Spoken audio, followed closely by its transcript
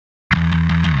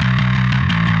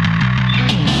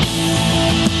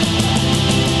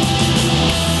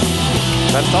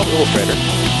installed Illustrator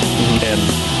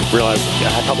and realized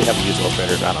I probably haven't used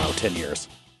Illustrator in, I don't know, 10 years.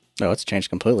 No, it's changed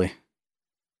completely.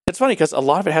 It's funny because a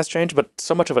lot of it has changed, but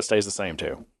so much of it stays the same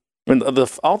too. I mean,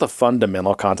 all the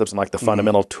fundamental concepts and like the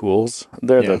fundamental tools,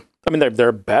 they're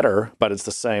better, but it's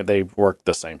the same. They work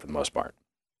the same for the most part.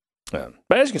 But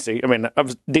as you can see, I mean, I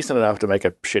was decent enough to make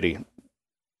a shitty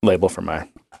label for my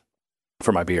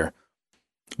beer.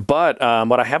 But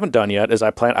what I haven't done yet is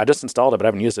I just installed it, but I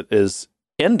haven't used it, is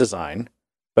InDesign,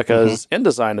 because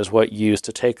InDesign is what you use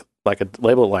to take like a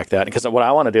label like that. Because what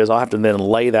I want to do is I'll have to then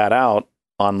lay that out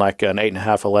on like an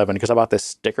 8.5 11, because I bought this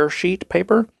sticker sheet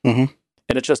paper, and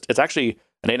it's actually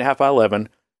an 8.5 by 11,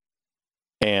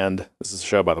 and this is a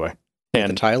show, by the way.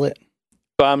 And tile it.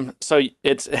 So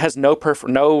it has no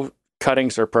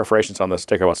cuttings or perforations on the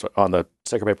sticker on the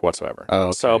sticker paper whatsoever.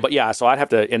 Oh, okay. So I'd have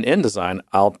to in InDesign,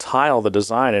 I'll tile the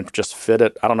design and just fit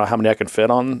it. I don't know how many I can fit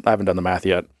on. I haven't done the math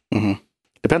yet.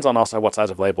 Depends on also what size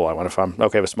of label I want. If I'm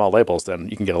okay with small labels, then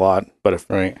you can get a lot. But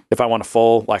if I want a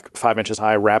full, like 5 inches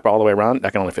high wrap all the way around, I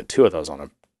can only fit 2 of those on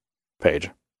a page.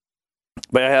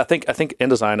 But I think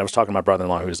InDesign, I was talking to my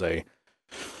brother-in-law, who's a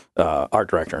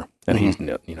art director, and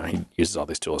he uses all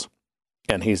these tools.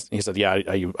 And he said, yeah,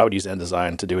 I would use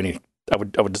InDesign to do any. I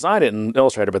would design it in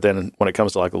Illustrator, but then when it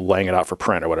comes to like laying it out for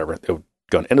print or whatever, it would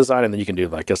go in InDesign, and then you can do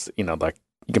like you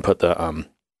can put the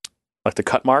like the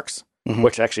cut marks,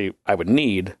 which actually I would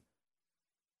need,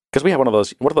 because we have one of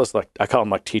those like I call them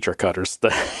like teacher cutters.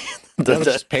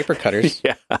 Just paper cutters.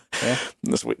 Yeah.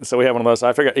 So we have one of those. So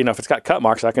I figured, if it's got cut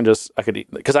marks,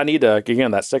 because I need to,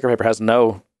 again, that sticker paper has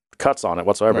no cuts on it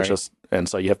whatsoever. Right. It's just, and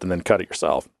so you have to then cut it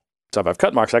yourself. So if I have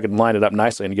cut marks, I can line it up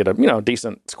nicely and get a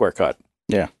decent square cut.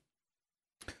 Yeah.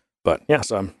 But yeah,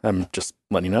 so I'm just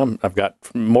letting you know I've got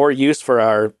more use for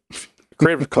our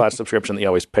Creative Cloud subscription that you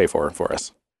always pay for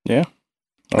us. Yeah.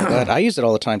 Oh, glad. I use it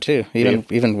all the time too,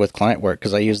 even with client work,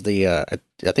 because I use the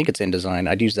I think it's InDesign.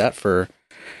 I'd use that for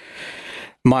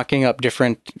mocking up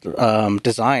different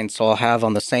designs. So I'll have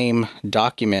on the same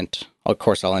document. Of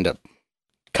course, I'll end up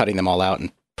cutting them all out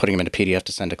and putting them into PDF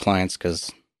to send to clients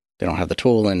because they don't have the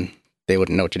tool and they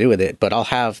wouldn't know what to do with it. But I'll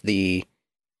have the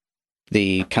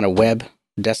kind of web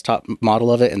desktop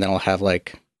model of it, and then I'll have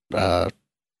like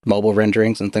mobile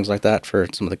renderings and things like that for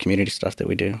some of the community stuff that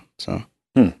we do. So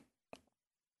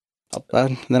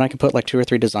then I can put like 2 or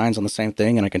 3 designs on the same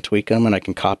thing, and I can tweak them, and I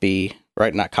can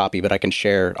not copy, but I can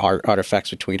share artifacts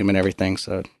between them and everything.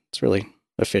 So it's really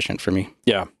efficient for me.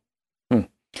 Yeah. You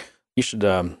should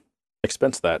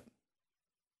expense that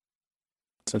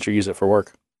since you use it for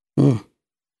work.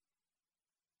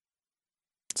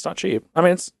 It's not cheap. I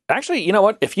mean, it's actually, you know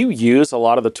what? If you use a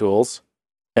lot of the tools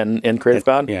in Creative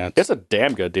Cloud, it's a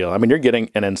damn good deal. I mean, you're getting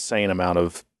an insane amount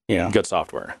of good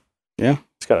software. Yeah.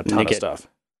 It's got a ton of stuff.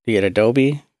 You get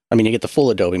Adobe. I mean, you get the full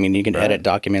Adobe. I mean, you can edit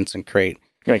documents and create.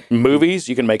 You can make movies.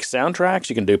 You can make soundtracks.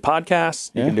 You can do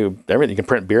podcasts. You can do everything. You can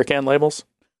print beer can labels.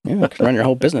 Yeah, you can run your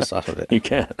whole business off of it. You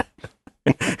can.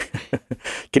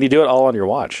 Can you do it all on your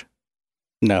watch?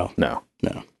 No.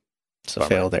 It's a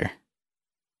fail there.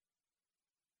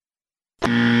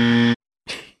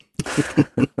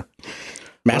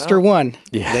 Master 1.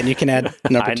 Yeah. Then you can add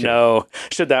number 2. I know.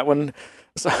 Should that one...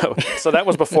 So that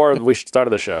was before we started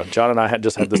the show. John and I had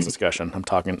just had this discussion. I'm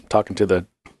talking to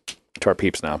our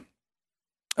peeps now.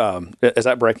 Is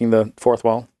that breaking the fourth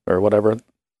wall or whatever?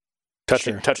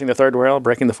 Touching the third wall,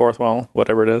 breaking the fourth wall,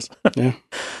 whatever it is. Yeah.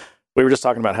 We were just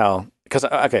talking about how, because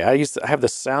I have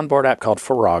this soundboard app called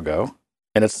Farrago,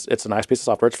 and it's a nice piece of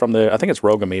software. It's from I think it's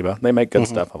Rogue Amoeba. They make good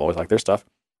stuff. I've always liked their stuff.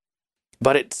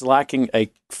 But it's lacking a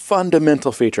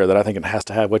fundamental feature that I think it has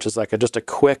to have, which is like just a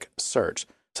quick search.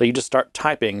 So you just start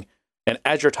typing, and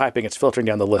as you're typing, it's filtering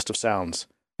down the list of sounds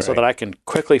so that I can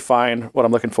quickly find what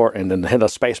I'm looking for and then hit a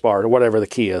space bar or whatever the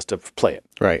key is to play it.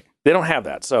 Right. They don't have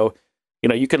that. So,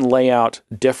 you can lay out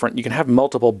you can have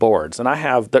multiple boards. And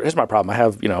here's my problem. I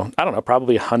have, I don't know,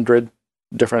 probably 100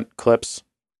 different clips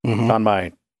on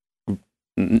my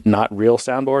not real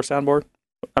soundboard.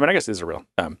 I mean, I guess these are real.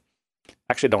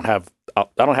 Actually I don't have a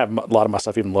lot of my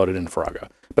stuff even loaded in Farrago.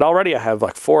 But already I have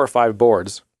like 4 or 5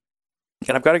 boards.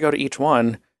 And I've got to go to each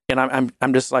one, and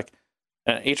I'm just like,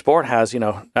 each board has, I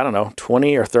don't know,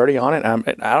 20 or 30 on it.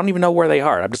 I don't even know where they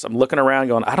are. I'm looking around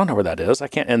going, I don't know where that is. I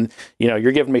can't, and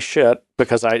you're giving me shit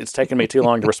because it's taken me too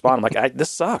long to respond. I'm like,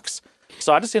 this sucks.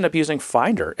 So I just end up using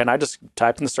Finder, and I just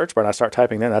type in the search bar and I start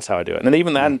typing there. That's how I do it. And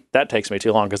even then, that takes me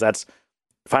too long because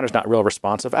Finder's not real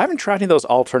responsive. I haven't tried any of those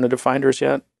alternative Finders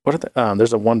yet. What are they?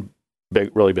 There's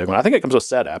really big one. I think it comes with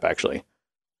SetApp actually.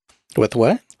 With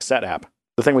what? SetApp.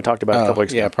 The thing we talked about a couple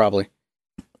weeks ago. Yeah, probably.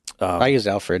 I use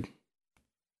Alfred.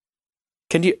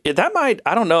 I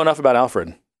don't know enough about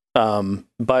Alfred.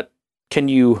 But can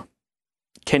you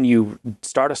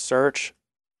start a search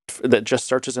that just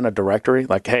searches in a directory?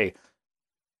 Like, hey,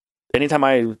 anytime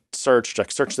I search,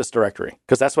 like search this directory,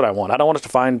 because that's what I want. I don't want it to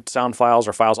find sound files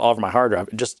or files all over my hard drive.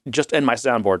 Just in my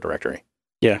soundboard directory.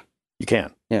 Yeah, you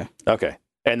can. Yeah. Okay.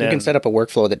 And then you can set up a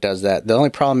workflow that does that. The only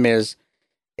problem is,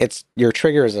 it's your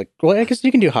trigger is well, I guess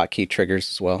you can do hotkey triggers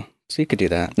as well, so you could do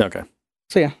that. Okay.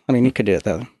 So yeah, I mean, you could do it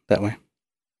that way.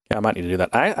 Yeah, I might need to do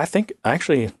that. I think I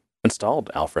actually installed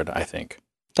Alfred. I think.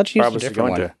 I thought you used a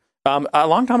different one. A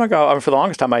long time ago, for the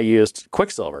longest time, I used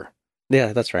Quicksilver.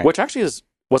 Yeah, that's right. Which actually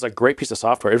was a great piece of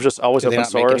software. It was just always open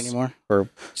source. Make it anymore or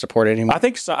support it anymore? I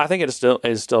think so. I think it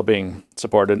is still being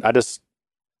supported. I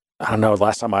don't know.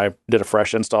 Last time I did a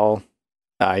fresh install,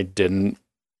 I didn't.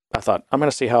 I thought I'm going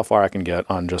to see how far I can get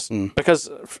on just because.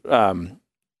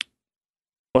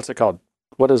 What's it called?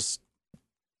 What is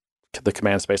the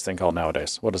command space thing called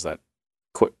nowadays? What is that?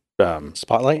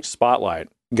 Spotlight. Spotlight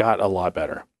got a lot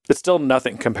better. It's still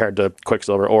nothing compared to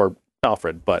Quicksilver or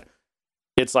Alfred, but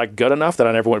it's like good enough that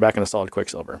I never went back and installed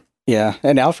Quicksilver. Yeah,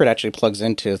 and Alfred actually plugs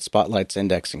into Spotlight's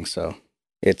indexing, so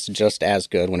it's just as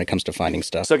good when it comes to finding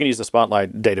stuff. So I can use the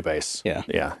Spotlight database. Yeah,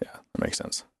 that makes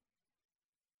sense.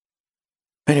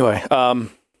 Anyway,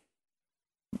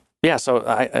 yeah. So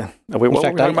I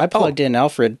plugged in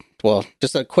Alfred. Well,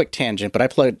 just a quick tangent, but I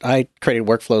created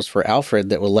workflows for Alfred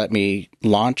that will let me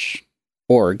launch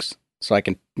orgs, so I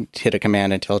can hit a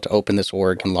command and tell it to open this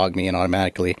org and log me in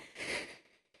automatically.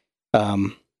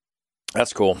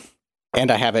 That's cool.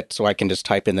 And I have it so I can just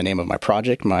type in the name of my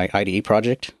project, my IDE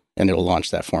project, and it'll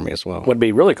launch that for me as well. What'd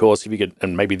be really cool is if you could,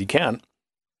 and maybe you can,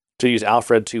 to use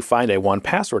Alfred to find a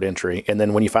 1Password entry, and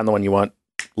then when you find the one you want,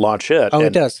 launch it. Oh,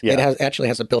 it does. Yeah. It actually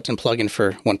has a built-in plugin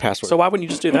for 1Password. So why wouldn't you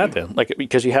just do that then? Like,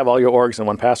 because you have all your orgs in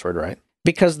 1Password, right?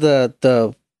 Because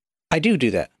I do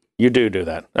that. You do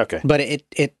that. Okay. But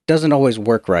it doesn't always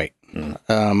work right.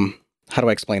 How do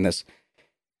I explain this?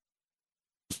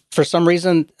 For some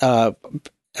reason, a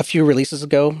few releases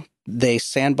ago, they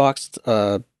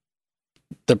sandboxed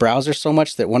the browser so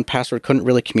much that 1Password couldn't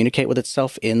really communicate with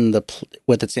itself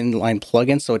with its inline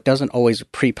plugin, so it doesn't always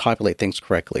pre-populate things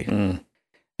correctly.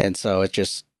 And so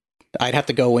I'd have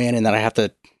to go in, and then I have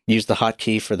to use the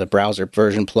hotkey for the browser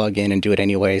version plugin and do it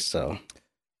anyway. So,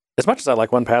 as much as I like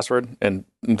 1Password and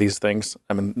these things,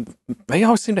 I mean, they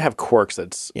always seem to have quirks.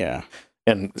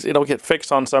 And it'll get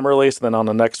fixed on some release, and then on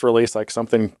the next release, like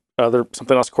something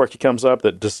else quirky comes up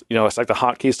that just, it's like the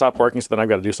hotkey stopped working, so then I've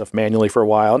got to do stuff manually for a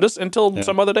while, and just until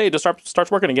some other day it just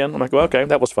starts working again. I'm like, well, okay,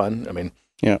 that was fun. I mean,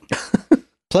 yeah.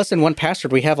 Plus, in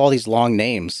 1Password, we have all these long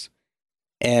names,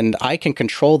 and I can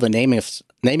control the naming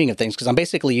of things because I'm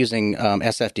basically using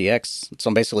SFDX. So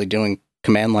I'm basically doing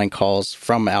command line calls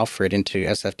from Alfred into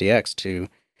SFDX to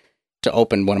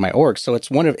open one of my orgs. So it's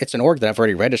an org that I've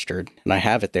already registered, and I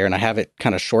have it there, and I have it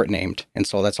kind of short named, and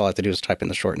so that's all I have to do is type in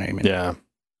the short name and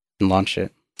launch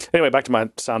it. Anyway, back to my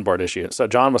soundboard issue. So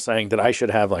John was saying that I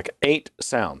should have like 8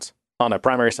 sounds on a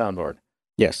primary soundboard.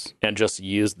 Yes. And just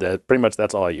use that. Pretty much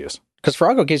that's all I use. Because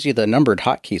Farrago gives you the numbered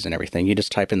hotkeys and everything. You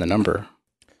just type in the number.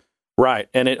 Right.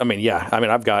 And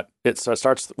I've got it. So it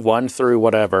starts 1 through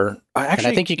whatever. And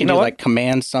I think you can do like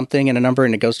command something and a number,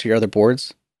 and it goes to your other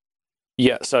boards.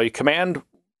 Yeah. So you command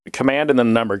and then the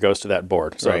number goes to that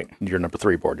board. So your number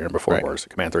 3 board, your number 4 board. So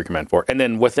command 3, command 4. And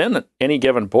then within any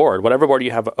given board, whatever board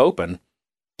you have open,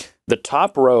 the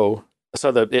top row,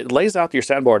 so that it lays out your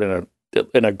soundboard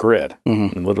in a grid.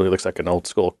 Mm-hmm. It literally looks like an old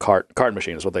school card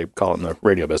machine is what they call it in the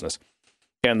radio business.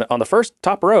 And on the first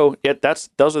top row,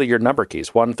 those are your number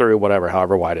keys, 1 through whatever,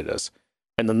 however wide it is.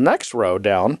 And the next row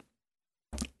down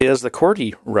is the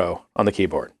QWERTY row on the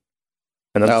keyboard.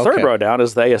 And then the third row down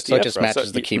is the ASDF. So it just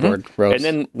matches the keyboard rows. And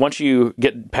then once you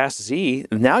get past Z,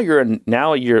 now you're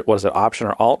what is it, Option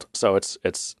or Alt? So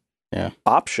it's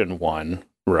Option 1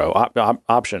 row,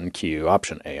 Option Q,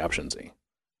 Option A, Option Z.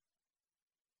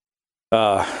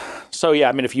 So yeah,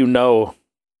 I mean, if you know,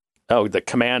 the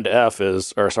Command F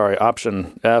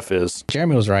Option F is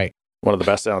Jeremy was right, one of the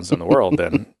best sounds in the world,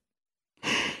 then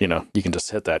you can just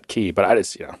hit that key. But I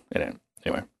just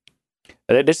anyway.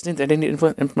 They didn't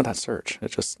implement that search.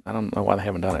 It's just, I don't know why they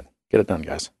haven't done it. Get it done,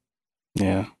 guys.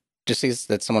 Yeah. Just sees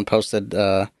that someone posted,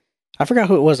 I forgot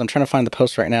who it was. I'm trying to find the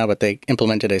post right now, but they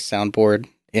implemented a soundboard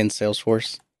in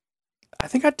Salesforce. I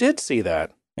think I did see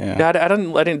that. Yeah. I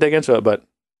didn't dig into it, but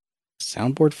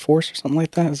Soundboard Force or something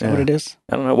like that? Is that what it is?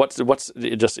 I don't know. What's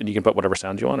it just, you can put whatever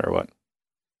sound you want or what?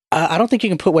 I don't think you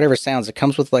can put whatever sounds. It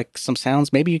comes with like some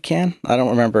sounds. Maybe you can. I don't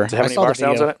remember. Does it have any of our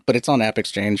sounds in it? But it's on App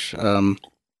Exchange.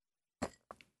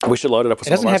 We should load it up with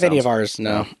some of our sounds. It doesn't have any of ours,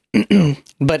 no.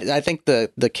 But I think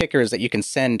the kicker is that you can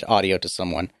send audio to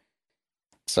someone.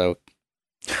 So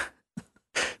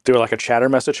do like a chatter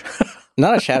message.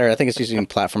 not a chatter. I think it's using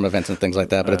platform events and things like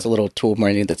that. But it's a little tool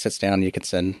menu that sits down and you can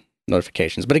send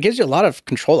notifications. But it gives you a lot of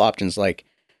control options, like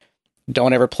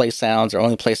don't ever play sounds or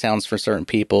only play sounds for certain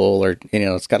people, or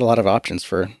it's got a lot of options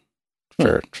for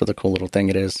the cool little thing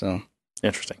it is. So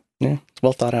interesting. Yeah, it's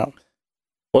well thought out.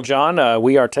 Well, John,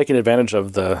 we are taking advantage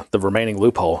of the remaining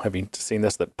loophole. Have you seen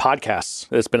this? That podcasts,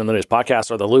 it's been in the news,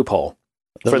 podcasts are the loophole.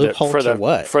 The loophole for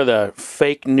what? For the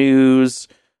fake news,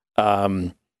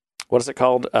 what is it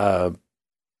called?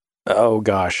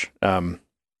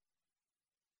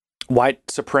 White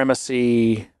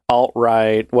supremacy,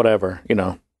 alt-right, whatever,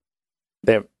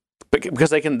 because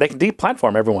they can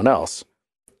deplatform everyone else.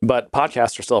 But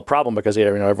podcasts are still a problem because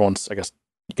everyone's, I guess,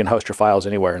 you can host your files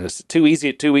anywhere, and it's too easy.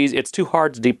 It's too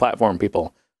hard to deplatform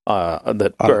people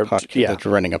that are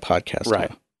running a podcast,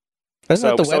 right?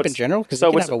 Isn't that the web in general? Because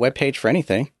you can have a web page for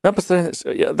anything. No, but that's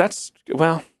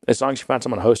as long as you find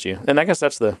someone to host you, and I guess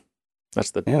that's the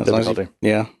difficulty.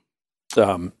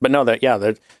 But no,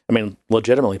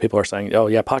 legitimately, people are saying, "Oh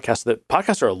yeah,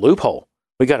 podcasts are a loophole.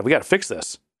 We got to fix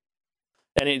this."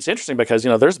 And it's interesting because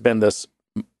there's been this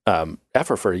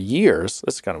effort for years.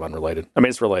 This is kind of unrelated. I mean,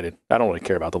 it's related. I don't really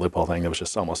care about the loophole thing. It was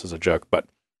just almost as a joke, but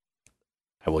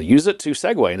I will use it to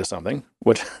segue into something,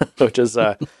 which is,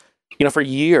 for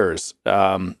years,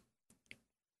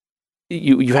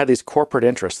 you had these corporate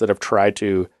interests that have tried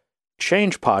to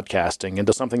change podcasting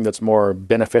into something that's more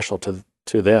beneficial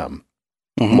to them,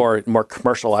 more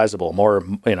commercializable, more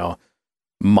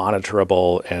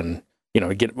monitorable, and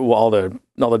get all the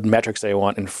metrics they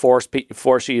want, and force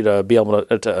you to be able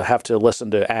to have to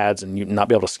listen to ads and you not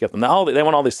be able to skip them. They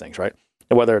want all these things, right?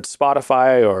 And whether it's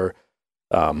Spotify or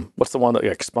what's the one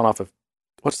that spun off of?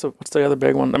 What's the other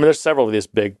big one? I mean, there's several of these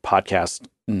big podcast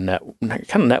kind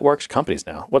of networks, companies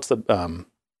now. What's the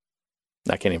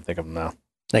I can't even think of them now.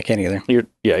 I can't either. You're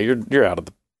out of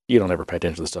the. You don't ever pay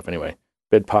attention to this stuff anyway.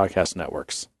 Big podcast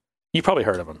networks. You probably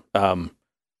heard of them.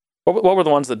 What were the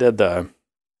ones that did the?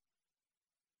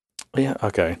 Yeah.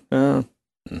 Okay. I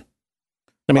mean,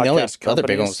 the only other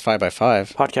big one was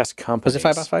 5x5. Podcast companies.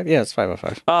 Was it 5x5? Yeah, it's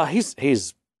 5x5.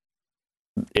 He's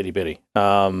itty bitty.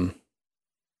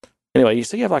 Anyway, you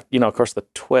have of course the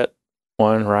Twit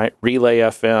one, right? Relay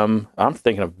FM. I'm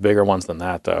thinking of bigger ones than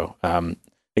that though. I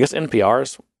guess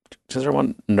NPR's. Is there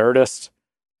one? Nerdist.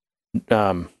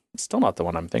 Still not the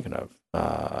one I'm thinking of.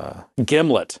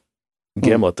 Gimlet.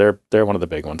 They're one of the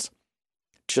big ones.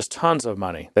 Just tons of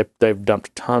money. They've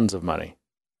dumped tons of money,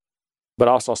 but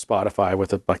also Spotify with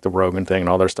the Rogan thing and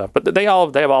all their stuff. But they've all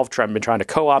been trying to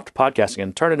co-opt podcasting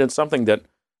and turn it into something that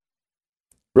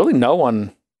really no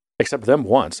one except them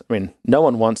wants. I mean, no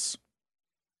one wants.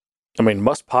 I mean,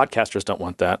 most podcasters don't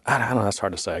want that. I don't know. That's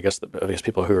hard to say. I guess these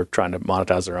people who are trying to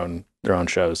monetize their own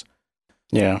shows.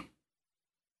 Yeah,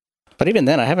 but even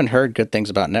then, I haven't heard good things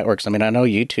about networks. I mean, I know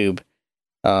YouTube.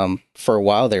 For a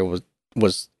while there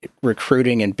was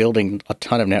recruiting and building a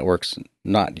ton of networks,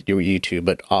 not YouTube,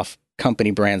 but off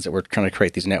company brands that were trying to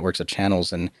create these networks of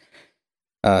channels. And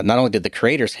not only did the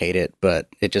creators hate it, but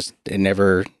it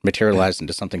never materialized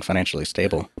into something financially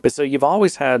stable. But so you've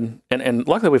always had, and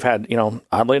luckily we've had,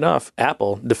 oddly enough,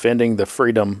 Apple defending the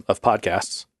freedom of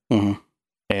podcasts. Mm-hmm.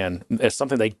 And it's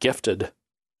something they gifted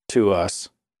to us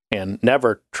and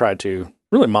never tried to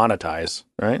really monetize,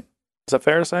 right? Is that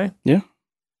fair to say? Yeah.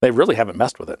 They really haven't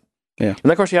messed with it. Yeah.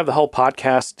 And of course you have the whole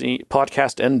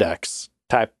podcast index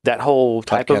type, that whole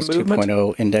type podcast of movement.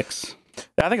 2.0 index.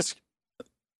 I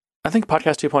think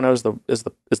podcast 2.0 is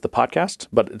the podcast,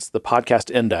 but it's the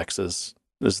podcast index is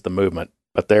the movement.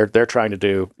 But they're trying to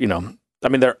do, I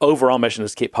mean, their overall mission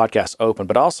is to keep podcasts open,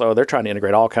 but also they're trying to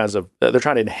integrate all kinds of, they're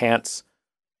trying to enhance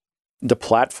the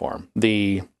platform,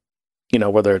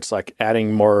 whether it's like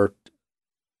adding more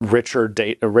richer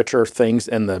things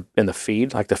in the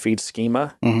feed, like the feed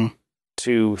schema, mm-hmm.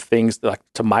 to things like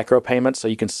to micropayments. So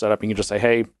you can set up, you can just say,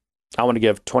 hey, I want to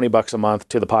give $20 a month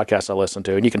to the podcast I listen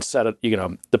to. And you can set it,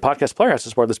 the podcast player has to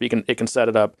support this, but it can set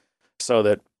it up so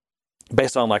that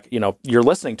based on your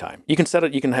listening time, you can set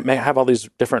it, you can have all these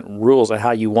different rules on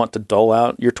how you want to dole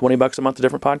out your $20 a month to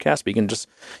different podcasts, but you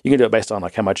can do it based on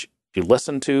how much you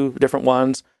listen to different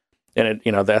ones. And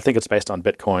I think it's based on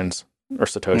Bitcoins or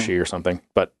Satoshi or something,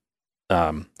 but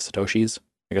Satoshis,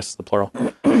 I guess is the plural.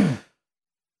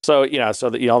 So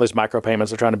all these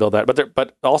micropayments are trying to build that,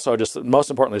 but also just most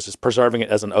importantly is just preserving it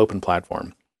as an open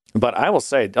platform. But I'll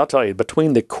tell you,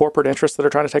 between the corporate interests that are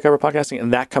trying to take over podcasting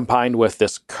and that combined with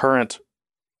this current,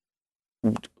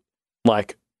 I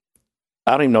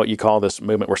don't even know what you call this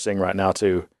movement we're seeing right now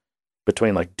too,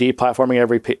 between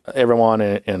deplatforming everyone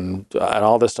and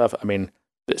all this stuff. I mean,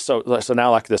 so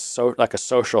now like this, so like a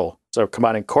social, so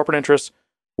combining corporate interests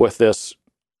with this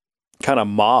kind of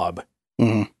mob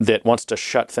that wants to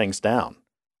shut things down.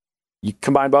 You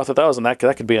combine both of those, and that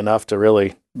could be enough to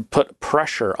really put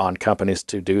pressure on companies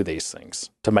to do these things,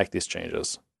 to make these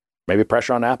changes. Maybe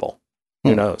pressure on Apple.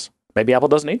 Who knows? Maybe Apple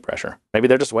doesn't need pressure. Maybe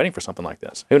they're just waiting for something like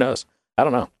this. Who knows? I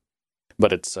don't know.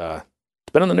 But it's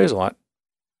been in the news a lot.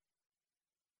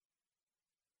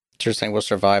 So you're saying we'll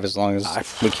survive as long as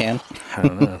we can? I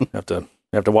don't know.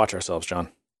 We have to watch ourselves, John.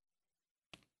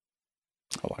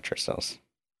 I'll watch ourselves.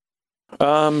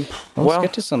 Let's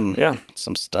get to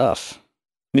some stuff.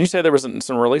 Did you say there was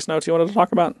some release notes you wanted to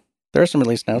talk about? There are some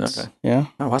release notes. Okay. Yeah.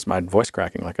 Oh, why's my voice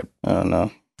cracking like a... Oh, no.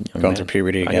 Going through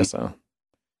puberty again. I guess so.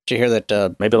 Did you hear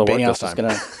that maybe it'll work this time. Is going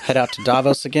to head out to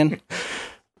Davos again?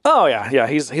 Oh, yeah. Yeah,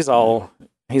 he's all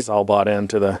bought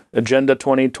into the Agenda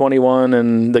 2021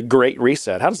 and the Great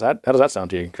Reset. How does that sound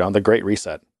to you, John? The Great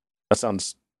Reset. That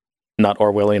sounds not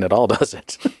Orwellian at all, does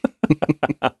it?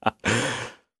 I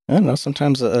don't know.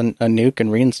 Sometimes a nuke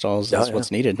and reinstalls is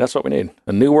what's needed. That's what we need.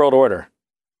 A new world order.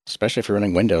 Especially if you're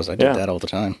running Windows. I do that all the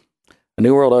time. A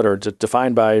new world order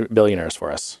defined by billionaires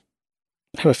for us.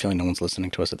 I have a feeling no one's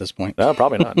listening to us at this point. No,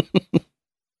 probably not.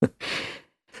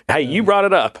 Hey, you brought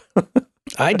it up.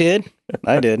 I did.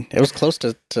 It was close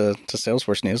to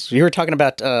Salesforce news. You were talking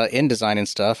about InDesign and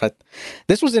stuff.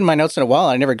 This was in my notes in a while.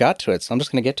 I never got to it, so I'm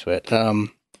just going to get to it.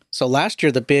 So last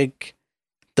year, the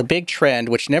big trend,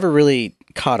 which never really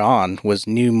caught on, was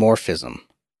new morphism.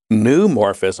 New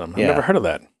morphism? I've never heard of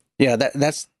that. Yeah,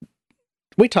 that's...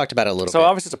 We talked about it a little bit. So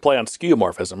obviously it's a play on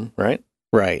skeuomorphism, right?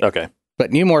 Right. Okay.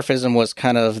 But new morphism was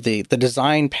kind of the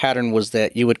design pattern was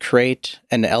that you would create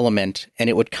an element and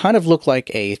it would kind of look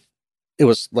like it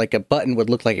was like a button would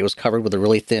look like it was covered with a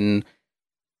really thin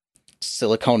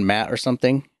silicone mat or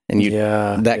something. And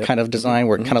kind of design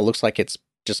where it kind of looks like it's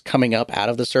just coming up out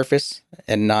of the surface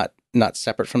and not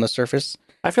separate from the surface.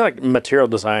 I feel like material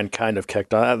design kind of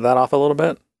kicked that off a little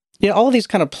bit. Yeah, all of these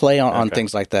kind of play on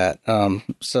things like that.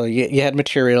 So you had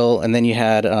material, and then you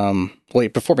had,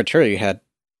 before material, you had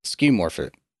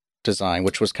skeuomorphic design,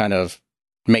 which was kind of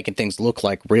making things look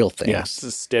like real things. Yeah,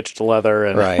 stitched leather.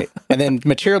 And right. And then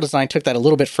material design took that a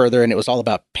little bit further, and it was all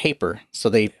about paper. So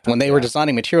when they were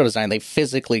designing material design, they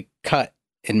physically cut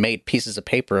and made pieces of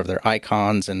paper of their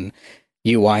icons and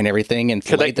UI and everything and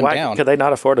laid them down. Could they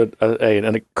not afford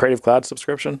a Creative Cloud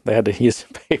subscription? They had to use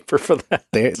paper for that.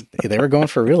 They were going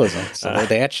for realism. So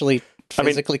they actually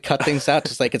physically cut things out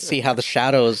just so they could see how the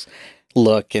shadows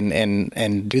look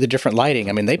and do the different lighting.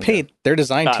 I mean, their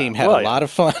design team had a lot of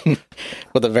fun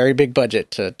with a very big budget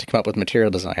to come up with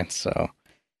material design. So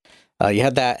you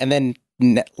had that. And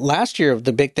then last year,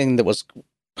 the big thing that was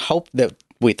that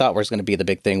we thought was going to be the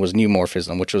big thing was new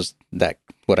morphism, which was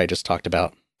what I just talked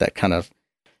about. That kind of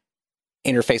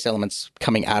interface elements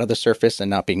coming out of the surface and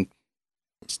not being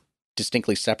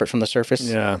distinctly separate from the surface.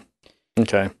 Yeah.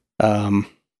 Okay.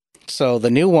 So the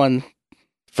new one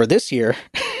for this year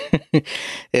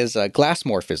is glass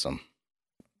morphism.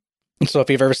 So if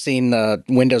you've ever seen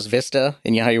Windows Vista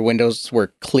and you know how your windows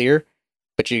were clear,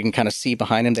 but you can kind of see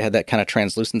behind them, they had that kind of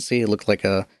translucency. It looked like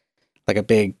a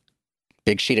big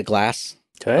sheet of glass,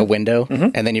 a window. Mm-hmm.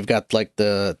 And then you've got like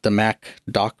the Mac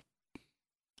dock.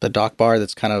 The dock bar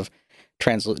that's kind of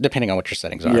translucent, depending on what your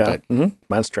settings are. Yeah, but,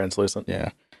 mine's translucent.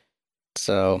 Yeah.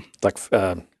 So, like,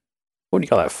 what do you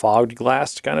call that? Fogged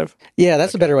glass, kind of. Yeah,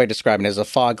 that's a better way to describe it. As a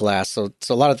fog glass. So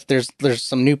a lot of there's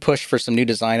some new push for some new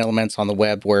design elements on the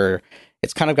web where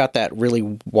it's kind of got that really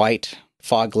white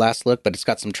fog glass look, but it's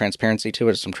got some transparency to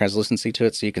it, some translucency to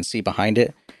it, so you can see behind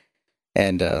it.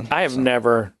 And I have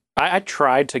never. I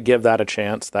tried to give that a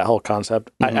chance, that whole concept.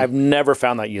 Mm-hmm. I've never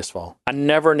found that useful. I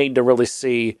never need to really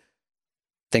see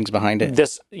things behind it.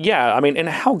 I mean, and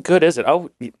how good is it?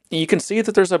 Oh, you can see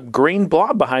that there's a green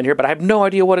blob behind here, but I have no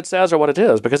idea what it says or what it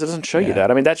is because it doesn't show you that.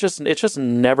 I mean, it's just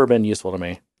never been useful to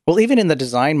me. Well, even in the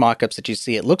design mockups that you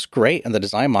see, it looks great in the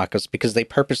design mockups because they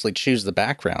purposely choose the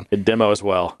background. It demos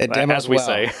well, as we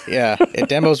say. Yeah, it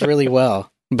demos really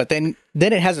well. But then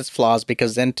it has its flaws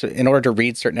because then in order to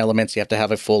read certain elements, you have to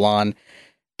have a full-on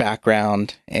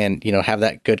background and, have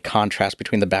that good contrast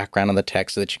between the background and the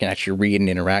text so that you can actually read and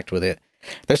interact with it.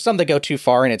 There's some that go too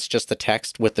far and it's just the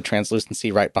text with the translucency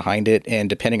right behind it. And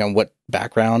depending on what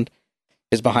background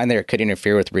is behind there, it could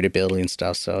interfere with readability and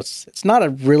stuff. So it's not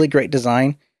a really great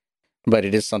design, but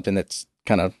it is something that's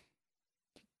kind of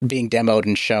being demoed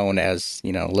and shown as,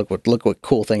 look what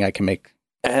cool thing I can make.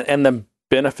 And the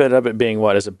benefit of it being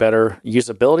what? Is it better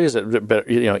usability? Is it better,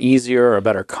 easier or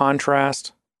better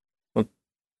contrast?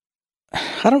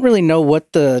 I don't really know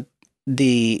what the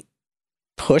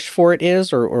push for it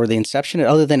is, or the inception,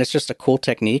 other than it's just a cool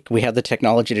technique. We have the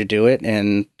technology to do it,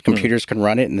 and computers can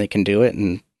run it, and they can do it,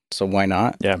 and so why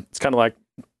not? Yeah, it's kind of like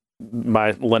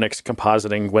my Linux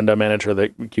compositing window manager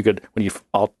that you could, when you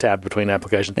alt tab between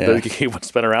applications, the key would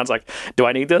spin around. It's like, do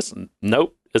I need this?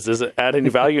 Nope. Does it add any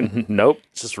value? Nope.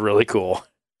 It's just really cool.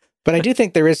 But I do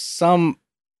think there is some.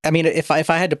 I mean, if I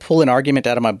had to pull an argument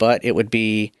out of my butt, it would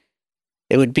be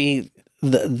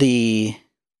the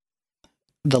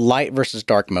light versus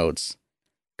dark modes.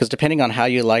 Because depending on how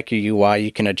you like your UI,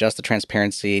 you can adjust the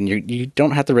transparency, and you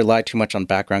don't have to rely too much on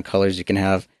background colors. You can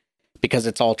have, because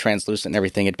it's all translucent and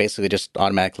everything, it basically just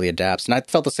automatically adapts. And I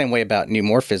felt the same way about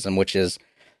neumorphism, which is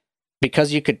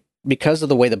because of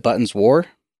the way the buttons wore,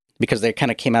 because they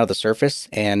kind of came out of the surface,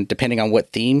 and depending on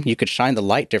what theme, you could shine the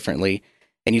light differently,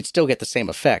 and you'd still get the same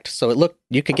effect. So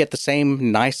you could get the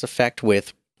same nice effect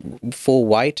with full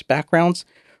white backgrounds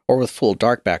or with full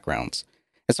dark backgrounds.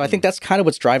 And so I think that's kind of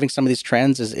what's driving some of these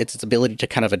trends, is its ability to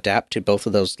kind of adapt to both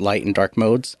of those light and dark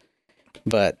modes.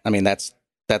 But I mean, that's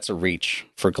a reach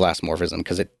for glass morphism,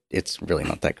 because it's really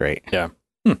not that great. Yeah.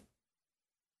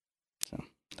 So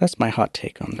that's my hot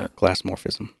take on glass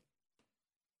morphism.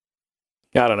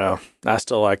 Yeah, I don't know. I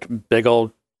still like big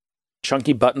old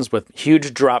chunky buttons with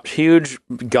huge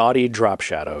gaudy drop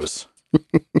shadows.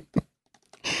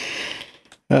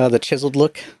 The chiseled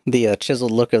look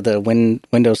of the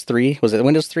Windows 3. Was it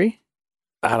Windows 3?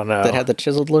 I don't know. That had the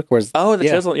chiseled look?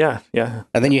 Chiseled, yeah.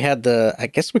 And then you had I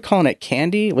guess we're calling it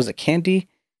Candy. Was it Candy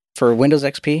for Windows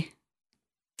XP?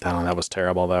 I don't know. That was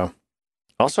terrible, though.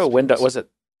 Also, was it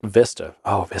Vista?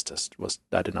 Oh, Vista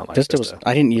I did not like Vista.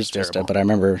 I didn't use Vista, but I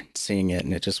remember seeing it,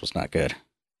 and it just was not good.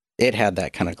 It had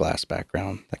that kind of glass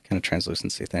background, that kind of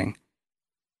translucency thing.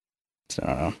 So I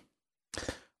don't know.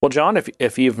 Well, John,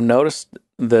 if you've noticed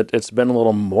that it's been a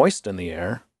little moist in the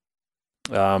air,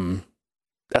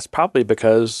 that's probably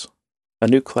because a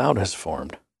new cloud has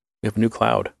formed. We have a new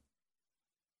cloud.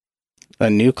 A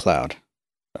new cloud?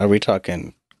 Are we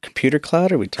talking computer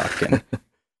cloud, or are we talking...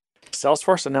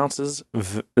 Salesforce announces,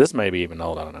 this may be even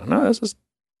old, I don't know. No, this is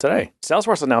today.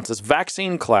 Salesforce announces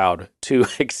vaccine cloud to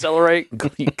accelerate,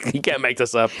 you can't make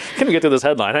this up. Can we get through this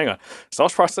headline? Hang on.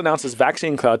 Salesforce announces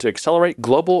vaccine cloud to accelerate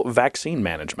global vaccine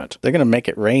management. They're going to make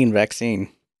it rain vaccine.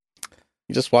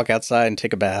 You just walk outside and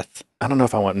take a bath. I don't know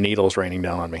if I want needles raining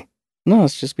down on me. No,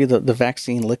 it's just be the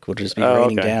vaccine liquid just be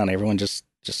raining down. Everyone just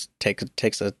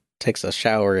takes a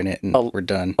shower in it, and we're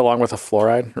done. Along with a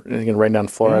fluoride? You can rain down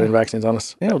fluoride in vaccines on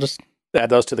us? Yeah, we'll just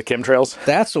add those to the chemtrails.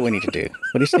 That's what we need to do.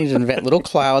 We just need to invent little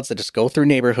clouds that just go through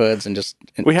neighborhoods and just...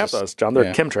 We have those, John.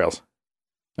 They're chemtrails.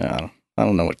 I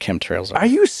don't know what chemtrails are. Are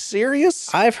you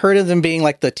serious? I've heard of them being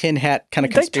like the tin hat kind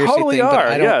of conspiracy thing. They totally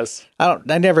are, yes.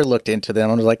 I never looked into them.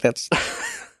 I was like, that's...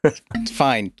 It's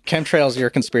fine. Chemtrails, you're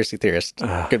a conspiracy theorist.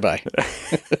 Goodbye.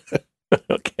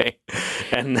 Okay.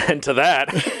 And then to that...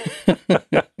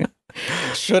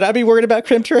 Should I be worried about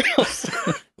chemtrails?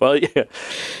 Well, yeah.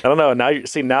 I don't know. Now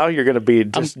you're going to be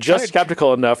just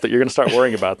skeptical enough that you're going to start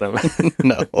worrying about them.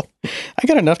 No. I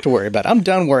got enough to worry about. I'm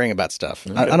done worrying about stuff.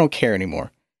 Okay. I don't care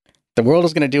anymore. The world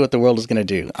is going to do what the world is going to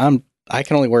do. I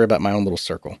can only worry about my own little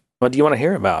circle. Well, do you want to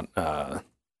hear about the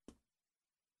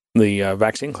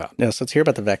vaccine cloud? Yes, let's hear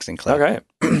about the vaccine cloud.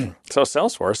 Okay. So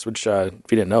Salesforce, which if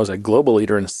you didn't know, is a global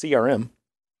leader in CRM.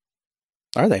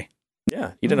 Are they?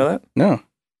 Yeah. You didn't know that? No.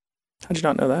 How'd you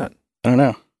not know that? I don't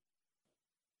know.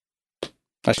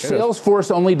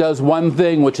 Salesforce only does one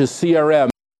thing, which is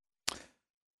CRM.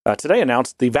 Today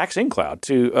announced the vaccine cloud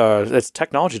to its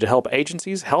technology to help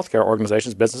agencies, healthcare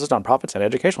organizations, businesses, nonprofits, and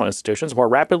educational institutions more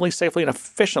rapidly, safely, and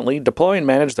efficiently deploy and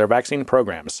manage their vaccine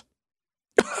programs.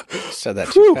 Said that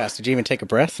too fast. Did you even take a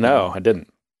breath? No, I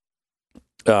didn't.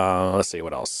 Let's see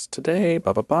what else today.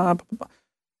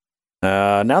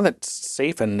 Now that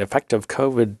safe and effective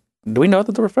COVID. Do we know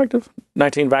that they're effective?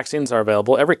 19 vaccines are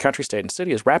available. Every country, state, and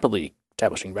city is rapidly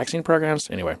establishing vaccine programs.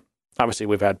 Anyway, obviously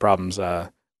we've had problems.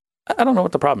 I don't know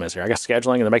what the problem is here. I guess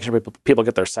scheduling and making sure people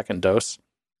get their second dose.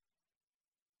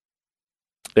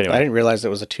 Anyway. I didn't realize it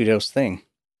was a 2-dose thing.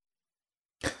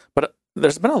 But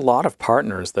there's been a lot of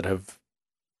partners that have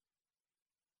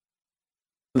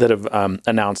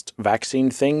announced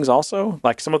vaccine things also,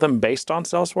 like some of them based on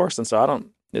Salesforce. And so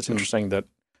it's interesting that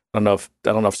I don't know if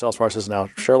Salesforce is now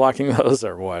Sherlocking those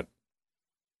or what.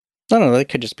 I don't know. They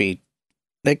could just be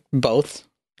both.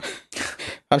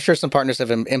 I'm sure some partners have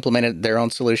implemented their own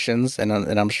solutions, and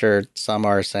I'm sure some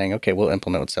are saying, "Okay, we'll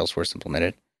implement what Salesforce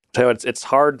implemented." So it's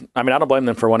hard. I mean, I don't blame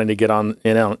them for wanting to get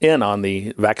in on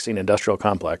the vaccine industrial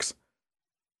complex.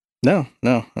 No.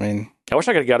 I mean, I wish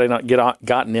I could have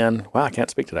gotten in. Wow, I can't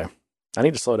speak today. I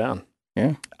need to slow down.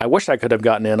 Yeah. I wish I could have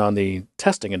gotten in on the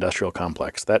testing industrial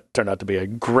complex. That turned out to be a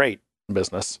great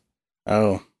business.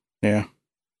 Oh, yeah.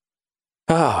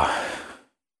 Oh,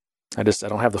 I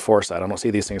don't have the foresight. I don't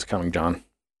see these things coming, John.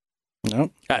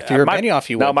 No. If you were Benioff,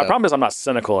 you would. No, my problem is I'm not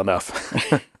cynical enough.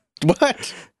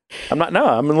 What?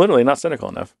 I'm literally not cynical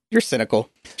enough. You're cynical.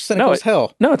 Cynical as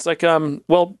hell. No, it's like,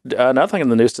 another thing in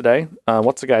the news today,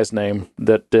 what's the guy's name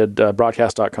that did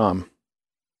broadcast.com?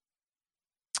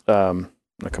 Come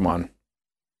on.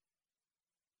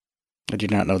 I do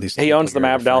not know these. He owns the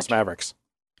Dallas Mavericks.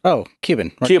 Oh,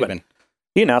 Cuban.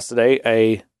 He announced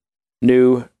today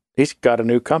he's got a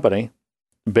new company,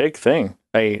 big thing,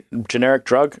 a generic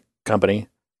drug company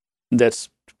that's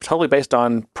totally based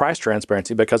on price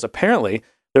transparency, because apparently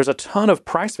there's a ton of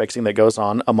price fixing that goes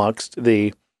on amongst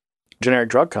the generic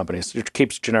drug companies. It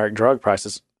keeps generic drug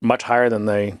prices much higher than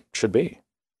they should be.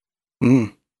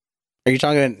 Mm. Are you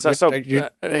talking?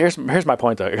 Here's my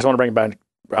point, though, because I want to bring it back.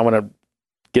 I want to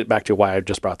get back to why I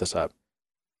just brought this up.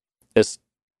 These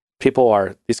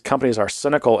companies are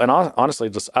cynical, and honestly,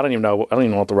 I don't even know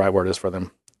what the right word is for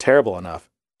them. Terrible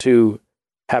enough to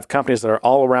have companies that are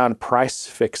all around price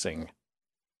fixing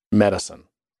medicine.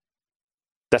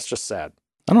 That's just sad.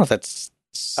 I don't know if that's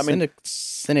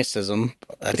cynicism.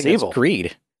 I think evil. It's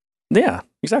greed. Yeah,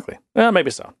 exactly. Well,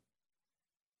 maybe so.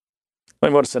 I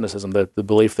mean, what is cynicism? The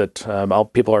belief that all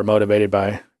people are motivated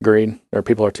by greed, or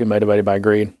people are too motivated by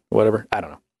greed, or whatever. I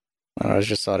don't know. I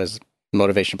just saw it as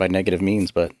motivation by negative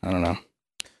means, but I don't know.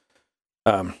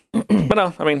 But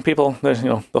no, I mean, people,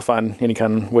 they'll find any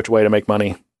kind of which way to make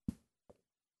money.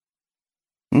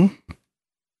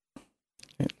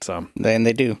 So, and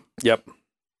they do. Yep.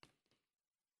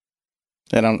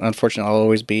 And unfortunately, I'll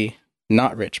always be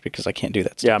not rich because I can't do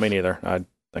that stuff. Yeah, me neither. I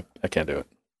can't do it.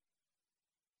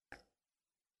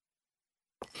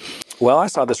 Well, I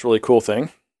saw this really cool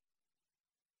thing.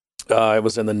 It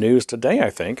was in the news today, I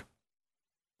think.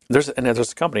 There's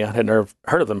a company I had never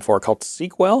heard of them before called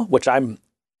Sequel, which I'm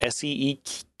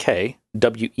SEEKWELL,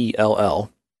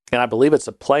 and I believe it's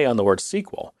a play on the word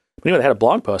sequel. But anyway, they had a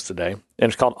blog post today, and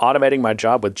it's called "Automating My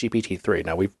Job with GPT-3."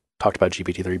 Now, we've talked about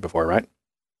GPT-3 before, right?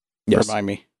 Yes. Remind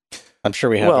me. I'm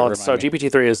sure we have. Well, so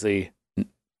GPT-3 is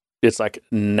it's like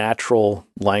natural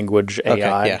language AI.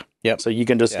 Okay, yeah. Yep. So you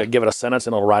can just give it a sentence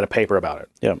and it'll write a paper about it.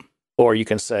 Yep. Or you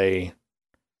can say,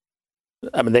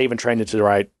 I mean, they even trained it to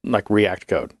write like React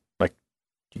code. Like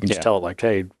you can just tell it like,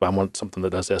 hey, I want something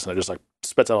that does this, and it just like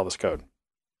spits out all this code.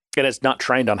 And it's not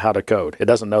trained on how to code. It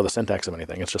doesn't know the syntax of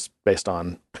anything. It's just based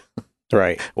on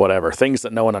whatever, things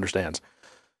that no one understands.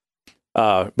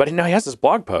 But he has this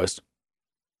blog post,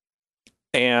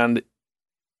 and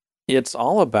it's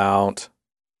all about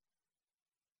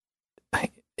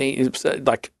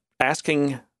like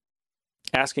asking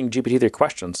GPT-3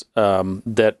 questions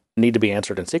that need to be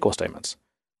answered in SQL statements.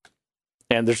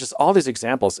 And there's just all these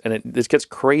examples, and it gets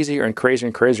crazier and crazier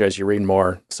and crazier as you read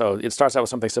more. So it starts out with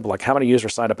something simple like how many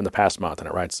users signed up in the past month, and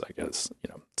it writes like it's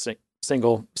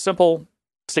simple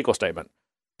SQL statement.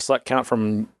 Select count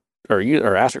from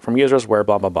or asterisk from users where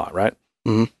blah blah blah, right?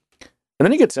 Mm-hmm. And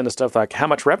then he gets into stuff like how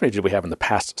much revenue did we have in the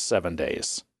past 7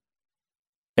 days,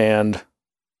 and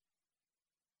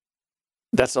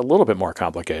that's a little bit more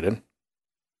complicated.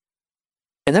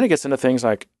 And then it gets into things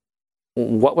like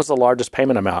what was the largest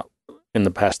payment amount in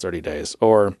the past 30 days?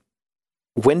 Or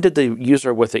when did the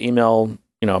user with the email,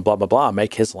 blah, blah, blah,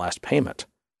 make his last payment?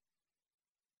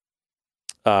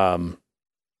 Let's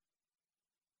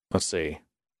see.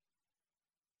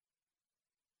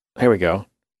 Here we go.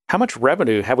 How much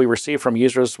revenue have we received from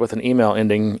users with an email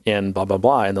ending in blah, blah,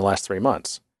 blah in the last 3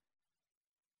 months?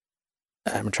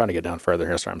 I'm trying to get down further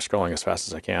here, so I'm scrolling as fast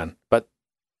as I can. But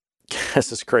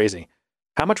this is crazy.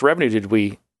 How much revenue did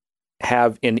we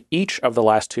have in each of the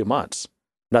last 2 months?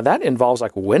 Now that involves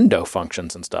like window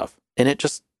functions and stuff. And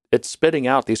it's spitting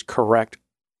out these correct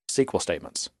SQL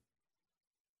statements.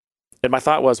 And my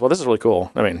thought was, well, this is really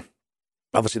cool. I mean,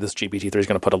 obviously this GPT-3 is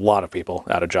going to put a lot of people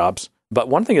out of jobs. But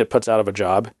one thing it puts out of a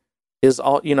job is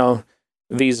all,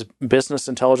 these business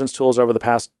intelligence tools over the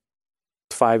past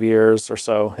 5 years or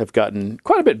so have gotten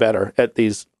quite a bit better at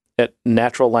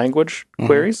natural language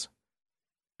queries.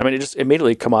 I mean, it just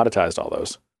immediately commoditized all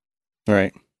those.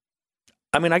 Right.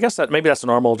 I mean, I guess that maybe that's a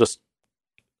normal just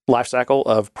life cycle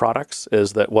of products,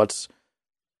 is that what's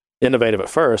innovative at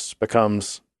first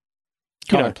becomes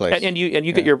commonplace, and you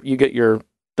get your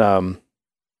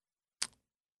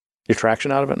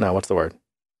traction out of it. No, what's the word?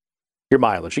 Your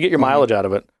mileage. You get your mileage out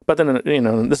of it, but then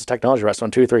this is technology, right? So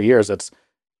in 2 or 3 years, it's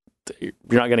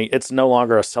no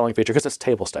longer a selling feature because it's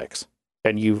table stakes,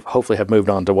 and you hopefully have moved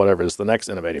on to whatever is the next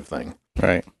innovative thing.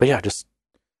 Right. But yeah, just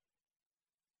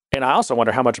And I also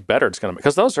wonder how much better it's going to be,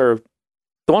 because those are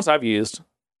the ones I've used.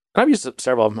 And I've used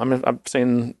several of them. I mean, I've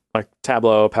seen like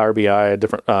Tableau, Power BI,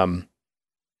 different.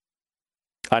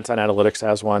 Einstein Analytics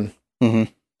has one.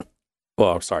 Mm-hmm.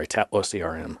 Well, sorry, Tableau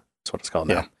CRM. That's what it's called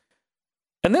now.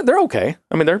 And they're okay.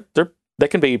 I mean, they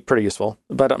can be pretty useful.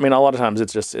 But I mean, a lot of times they're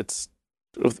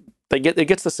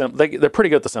pretty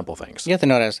good at the simple things. You have to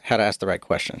know how to ask the right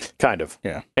question. Kind of.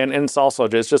 Yeah. And it's also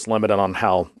just limited on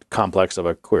how complex of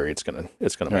a query it's gonna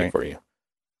make for you.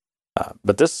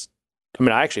 But this, I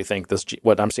mean, I actually think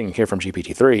what I'm seeing here from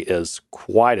GPT-3 is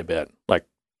quite a bit, like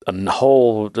a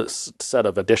whole set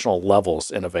of additional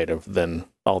levels innovative than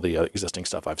all the existing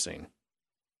stuff I've seen.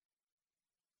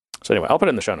 So anyway, I'll put it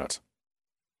in the show notes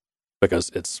because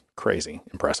it's crazy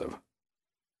impressive.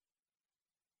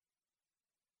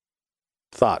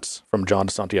 Thoughts from John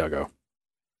Santiago.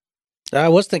 I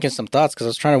was thinking some thoughts because I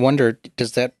was trying to wonder,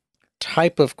 does that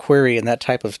type of query and that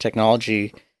type of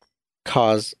technology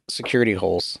cause security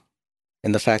holes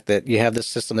in the fact that you have this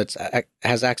system that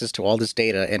has access to all this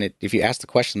data, and if you ask the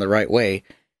question the right way,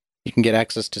 you can get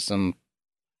access to some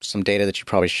data that you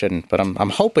probably shouldn't. But I'm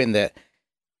hoping that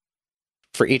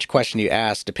for each question you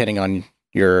ask, depending on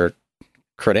your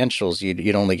credentials,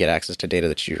 you'd only get access to data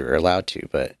that you're allowed to.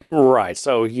 But right,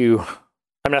 so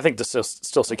I think this is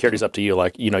still security is up to you.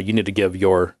 Like, you need to give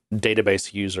your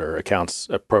database user accounts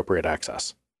appropriate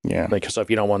access. Yeah. Like, so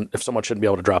if someone shouldn't be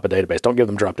able to drop a database, don't give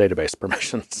them drop database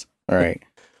permissions. All right.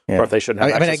 Yeah. Or if they shouldn't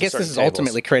have. I guess this is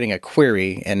ultimately creating a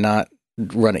query and not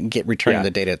returning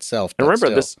the data itself. And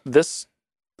remember, this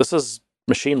is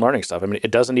machine learning stuff. I mean,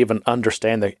 it doesn't even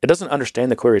understand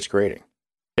the query it's creating.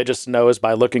 It just knows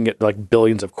by looking at like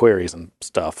billions of queries and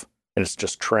stuff, and it's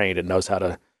just trained. It knows how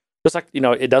to. Just like,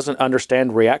 it doesn't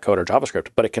understand React code or JavaScript,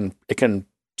 but it can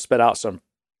spit out some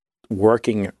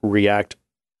working React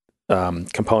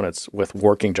components with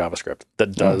working JavaScript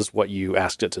that does what you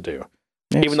asked it to do,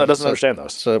 even though it doesn't understand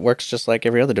those. So it works just like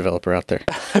every other developer out there.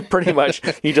 Pretty much.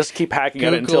 You just keep hacking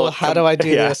it until... how do I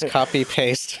do this? Copy,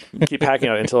 paste. Keep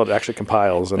hacking it until it actually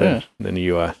compiles, and then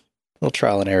you... a little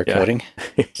trial and error coding.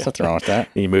 There's nothing wrong with that.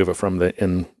 You move it from the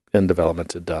in development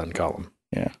to done column.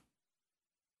 Yeah.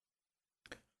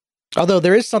 Although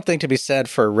there is something to be said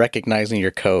for recognizing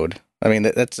your code. I mean,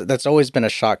 that's always been a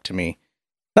shock to me.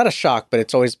 Not a shock, but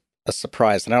it's always a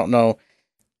surprise. And I don't know,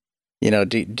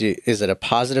 is it a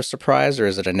positive surprise or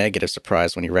is it a negative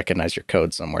surprise when you recognize your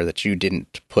code somewhere that you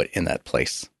didn't put in that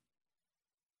place?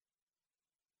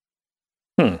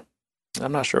 I'm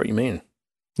not sure what you mean.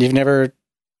 You've never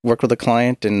worked with a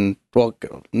client and, well,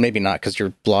 maybe not because your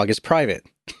blog is private.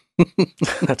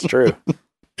 That's true.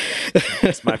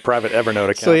 It's my private Evernote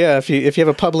account. So yeah, if you have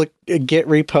a public Git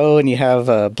repo and you have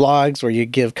blogs where you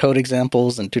give code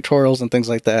examples and tutorials and things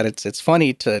like that, it's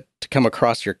funny to come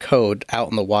across your code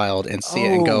out in the wild and see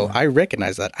it and go, I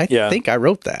recognize that. I think I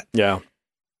wrote that. Yeah.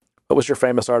 What was your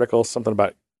famous article? Something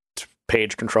about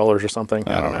page controllers or something?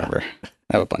 I don't remember. I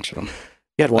have a bunch of them.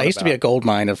 I used to be a gold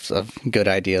mine of good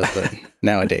ideas, but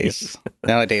nowadays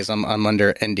I'm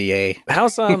under NDA.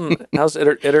 How's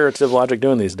iterative logic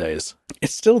doing these days?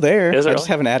 It's still there. Is it I really? just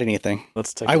haven't added anything.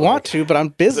 Let's take. I want to, but I'm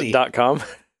busy. Is it .com?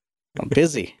 I'm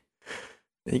busy.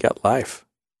 You got life.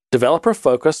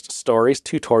 Developer-focused stories,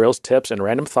 tutorials, tips, and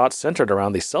random thoughts centered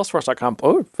around the Salesforce.com.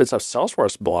 Oh, it's a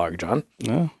Salesforce blog, John.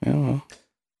 Oh, yeah.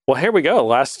 Well, here we go.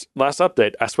 Last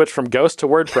update. I switched from Ghost to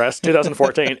WordPress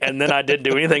 2014, and then I didn't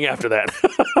do anything after that.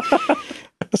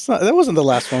 That wasn't the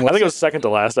last one. I think it was second to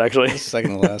last, actually.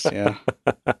 Second to last, yeah.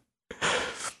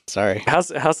 Sorry. How's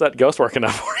that Ghost working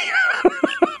out for you?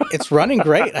 It's running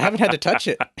great. I haven't had to touch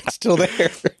it. It's still there.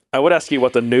 I would ask you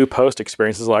what the new post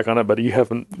experience is like on it, but I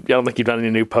don't think you've done any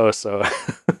new posts, so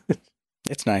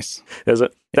it's nice. Is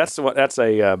it? Yeah. That's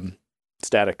a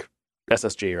static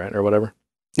SSG, right, or whatever.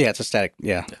 Yeah, it's a static.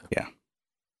 Yeah.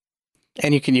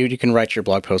 And you can write your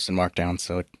blog posts in Markdown,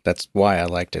 so that's why I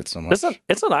liked it so much.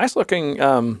 It's a nice looking.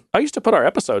 I used to put our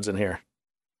episodes in here.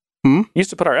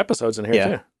 Used to put our episodes in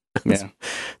here too. Yeah.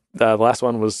 The last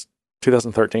one was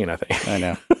 2013, I think. I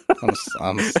know.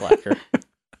 I'm a slacker.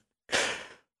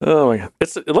 Oh my god,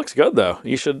 it looks good though.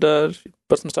 You should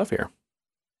put some stuff here.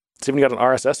 It's even got an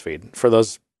RSS feed for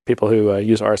those people who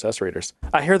use RSS readers.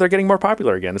 I hear they're getting more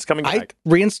popular again. It's coming back. I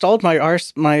reinstalled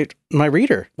my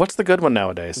reader. What's the good one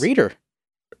nowadays? Reader.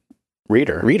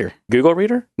 Google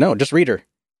Reader? No, just Reader.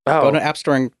 Oh. Go to App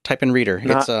Store and type in Reader.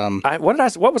 It's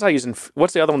what was I using?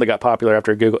 What's the other one that got popular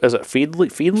after Google? Is it Feedly?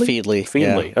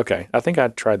 Feedly. Yeah. Okay, I think I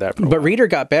tried that. But Reader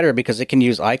got better because it can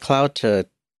use iCloud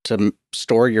to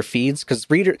store your feeds. Because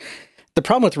the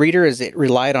problem with Reader is it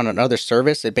relied on another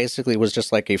service. It basically was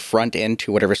just like a front end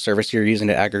to whatever service you're using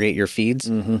to aggregate your feeds.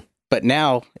 Mm-hmm. But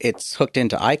now it's hooked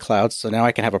into iCloud, so now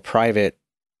I can have a private.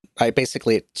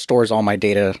 Basically it stores all my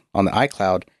data on the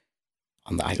iCloud.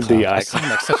 On the iCloud. I sound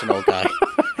like such an old guy.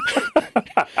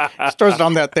 Stores it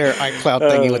on that there iCloud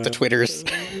thingy with the Twitters.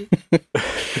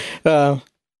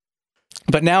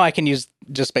 But now I can use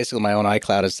just basically my own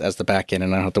iCloud as the backend,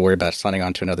 and I don't have to worry about signing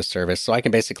on to another service. So I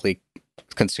can basically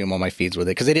consume all my feeds with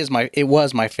it because it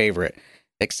was my favorite,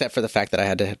 except for the fact that I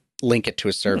had to link it to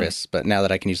a service. But now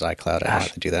that I can use iCloud, I don't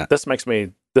have to do that. This makes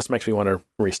me want to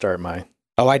restart my.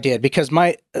 Oh, I did, because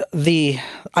I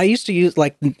used to use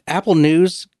like Apple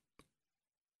News.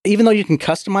 Even though you can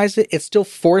customize it, it still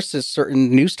forces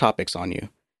certain news topics on you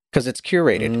because it's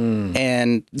curated.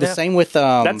 And the same with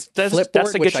that's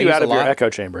Flipboard, to get you out of your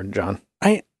echo chamber, John.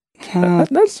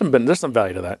 There's some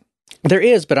value to that. There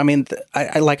is, but I mean,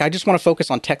 I just want to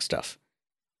focus on tech stuff.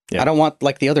 Yeah. I don't want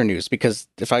like the other news, because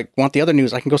if I want the other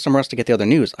news, I can go somewhere else to get the other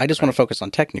news. I just want to focus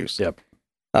on tech news. Yep.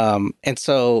 And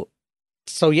so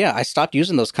yeah, I stopped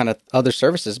using those kind of other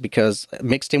services because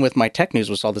mixed in with my tech news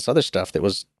was all this other stuff that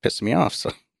was pissing me off.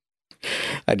 So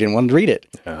I didn't want to read it.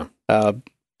 Yeah.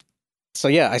 So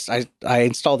yeah, I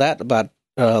installed that about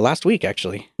last week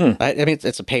actually. I mean,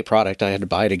 it's a pay product. I had to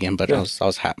buy it again, but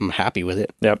I'm happy with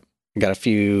it. Yep. I got a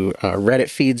few Reddit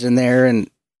feeds in there and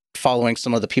following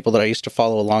some of the people that I used to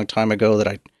follow a long time ago that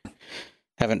I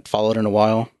haven't followed in a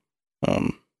while.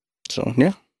 So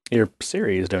yeah. Your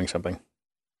Siri is doing something.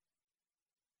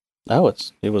 Oh,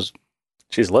 it was.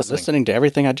 She's listening to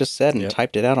everything I just said and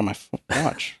typed it out on my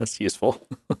watch. That's useful.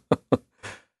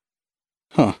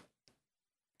 Huh.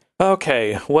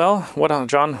 Okay. Well, what on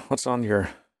John? What's on your?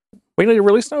 We need your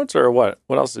release notes or what?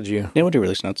 What else did you? Yeah, we'll do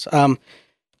release notes. I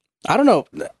don't know.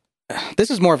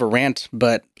 This is more of a rant,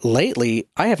 but lately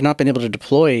I have not been able to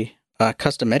deploy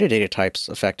custom metadata types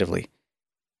effectively.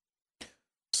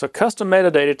 So custom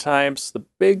metadata types, the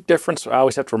big difference, I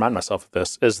always have to remind myself of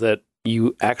this, is that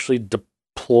you actually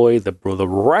deploy the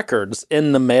records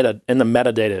in the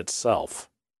metadata itself.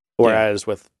 Whereas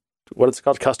with what it's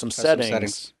called, custom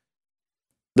settings,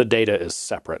 the data is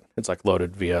separate. It's like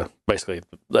loaded via basically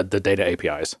the data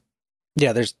APIs.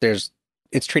 Yeah,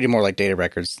 it's treated more like data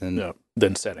records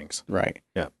than settings. Right.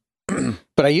 Yeah.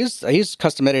 But I use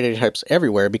custom metadata types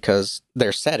everywhere because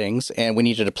they're settings, and we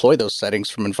need to deploy those settings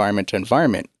from environment to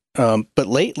environment. But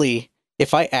lately,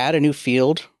 if I add a new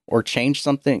field or change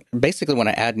something, basically when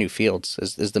I add new fields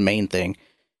is the main thing.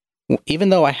 Even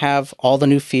though I have all the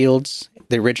new fields,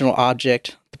 the original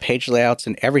object, the page layouts,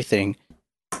 and everything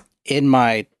in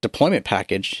my deployment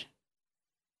package,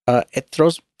 it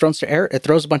throws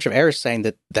a bunch of errors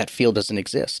saying that field doesn't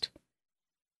exist.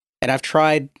 And I've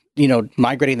tried,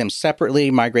 migrating them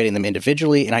separately, migrating them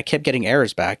individually, and I kept getting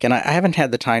errors back. And I haven't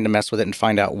had the time to mess with it and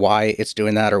find out why it's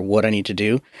doing that or what I need to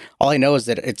do. All I know is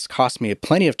that it's cost me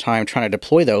plenty of time trying to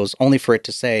deploy those, only for it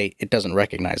to say it doesn't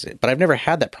recognize it. But I've never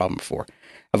had that problem before.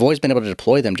 I've always been able to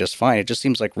deploy them just fine. It just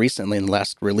seems like recently in the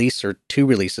last release or 2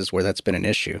 releases where that's been an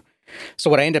issue. So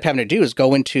what I end up having to do is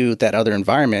go into that other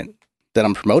environment that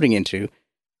I'm promoting into,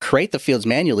 create the fields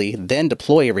manually, then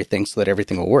deploy everything so that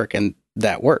everything will work. And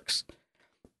that works.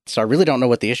 So I really don't know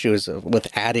what the issue is with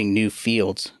adding new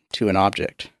fields to an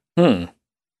object. Have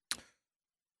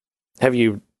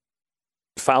you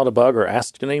filed a bug or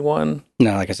asked anyone?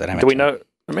 No, like I said, I haven't. Do we know?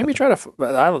 Maybe try to.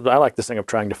 I like this thing of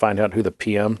trying to find out who the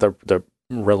PM, the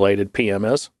related PM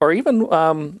is, or even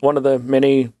one of the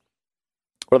many.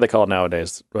 What do they call it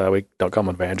nowadays? We don't call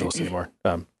them evangelists anymore.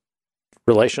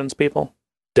 Relations people,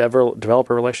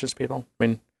 developer relations people. I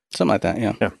mean, something like that.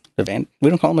 Yeah. We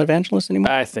don't call them evangelists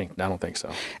anymore. I don't think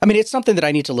so. I mean, it's something that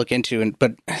I need to look into.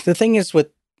 But the thing is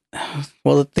with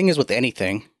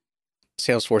anything,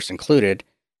 Salesforce included,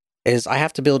 is I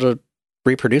have to be able to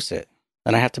reproduce it.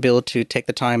 And I have to be able to take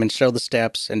the time and show the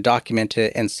steps and document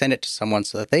it and send it to someone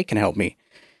so that they can help me.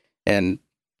 And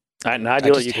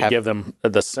ideally, you can give them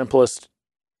the simplest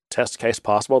test case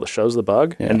possible that shows the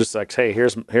bug, and just like, hey,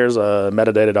 here's a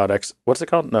metadata.x. What's it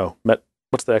called? No,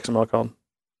 what's the XML called?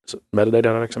 Is it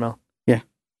metadata.xml? Yeah.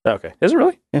 Okay. Is it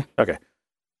really? Yeah. Okay.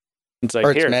 It's like,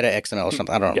 or it's meta XML or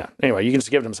something. I don't know. Yeah. Anyway, you can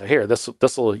just give them, say, here,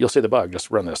 you'll see the bug.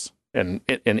 Just run this in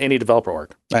any developer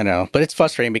org. I know, but it's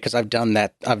frustrating because I've done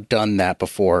that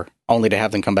before, only to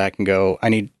have them come back and go,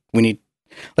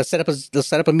 let's set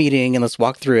up a meeting and let's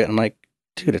walk through it. I'm like,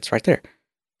 dude, it's right there.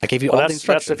 I gave you all the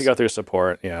instructions. That's if you go through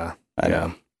support. Yeah. I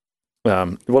know.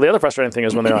 Well, the other frustrating thing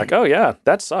is when they're like, oh yeah,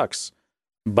 that sucks,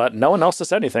 but no one else has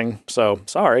said anything. So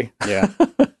sorry. Yeah.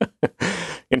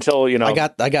 Until, I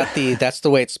got the that's the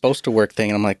way it's supposed to work thing.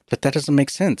 And I'm like, but that doesn't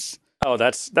make sense. Oh,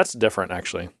 that's different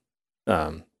actually.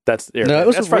 That's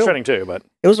frustrating too, but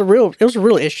it was a real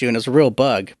issue and it was a real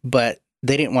bug, but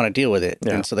they didn't want to deal with it.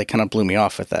 Yeah. And so they kind of blew me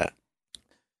off with that.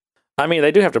 I mean,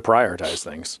 they do have to prioritize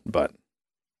things, but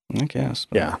I guess.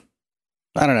 yeah.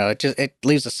 I don't know. It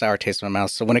leaves a sour taste in my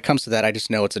mouth. So when it comes to that, I just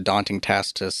know it's a daunting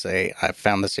task to say I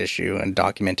found this issue and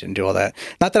document it and do all that.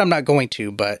 Not that I'm not going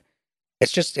to, but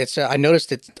I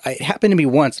noticed it happened to me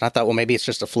once, and I thought, well, maybe it's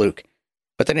just a fluke.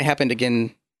 But then it happened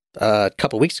again a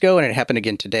couple weeks ago, and it happened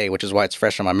again today, which is why it's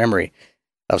fresh on my memory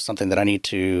of something that I need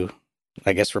to,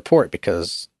 I guess, report,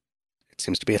 because it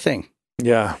seems to be a thing.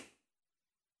 Yeah.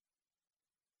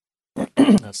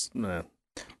 That's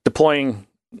deploying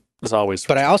is always.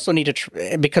 But I also need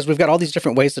to, because we've got all these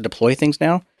different ways to deploy things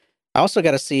now, I also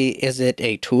got to see, is it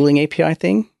a tooling API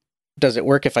thing? Does it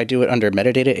work if I do it under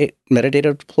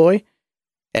metadata deploy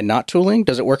and not tooling?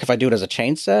 Does it work if I do it as a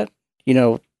chain set?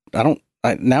 Now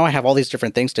I have all these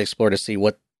different things to explore to see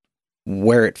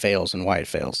where it fails and why it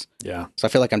fails. Yeah. So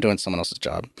I feel like I'm doing someone else's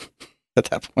job at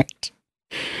that point.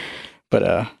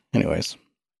 But anyways,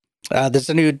 there's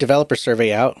a new developer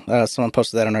survey out. Someone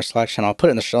posted that on our Slack channel. I'll put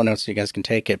it in the show notes so you guys can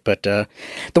take it. But the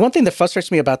one thing that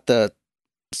frustrates me about the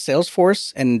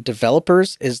Salesforce and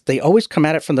developers is they always come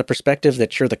at it from the perspective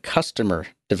that you're the customer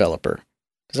developer.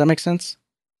 Does that make sense?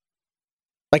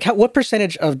 Like, what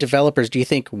percentage of developers do you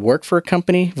think work for a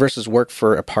company versus work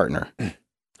for a partner?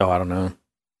 Oh, I don't know.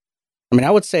 I mean,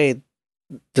 I would say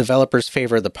developers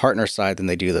favor the partner side than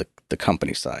they do the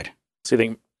company side. So you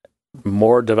think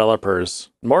more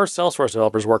Salesforce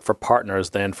developers work for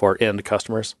partners than for end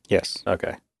customers? Yes.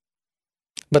 Okay.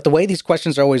 But the way these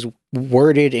questions are always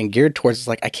worded and geared towards is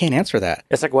like, I can't answer that.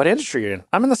 It's like, what industry you're in?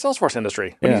 I'm in the Salesforce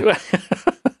industry. Yeah.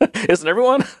 Isn't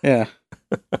everyone? Yeah.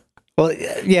 Well,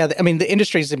 yeah. I mean, the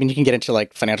industries, you can get into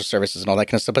like financial services and all that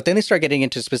kind of stuff, but then they start getting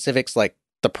into specifics like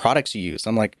the products you use.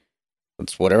 I'm like,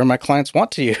 it's whatever my clients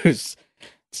want to use.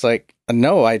 It's like,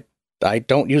 no, I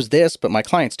don't use this, but my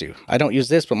clients do. I don't use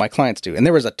this, but my clients do. And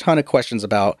there was a ton of questions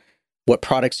about what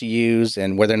products you use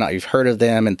and whether or not you've heard of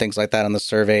them and things like that on the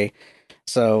survey.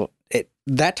 So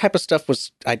that type of stuff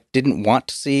I didn't want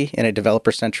to see in a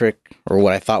developer-centric, or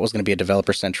what I thought was going to be a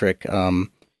developer-centric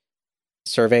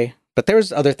survey. But there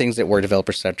was other things that were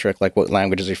developer-centric, like what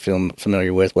languages are you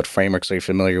familiar with, what frameworks are you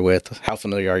familiar with, how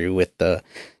familiar are you with the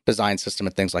design system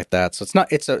and things like that. So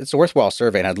it's a worthwhile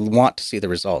survey, and I'd want to see the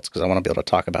results because I want to be able to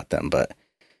talk about them. But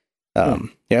yeah,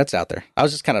 it's out there. I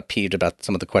was just kind of peeved about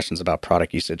some of the questions about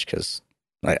product usage because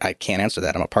I can't answer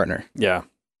that. I'm a partner. Yeah.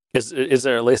 Is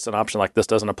there at least an option like this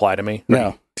doesn't apply to me?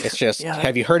 No, it's just,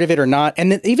 have you heard of it or not?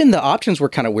 And even the options were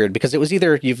kind of weird because it was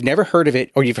either you've never heard of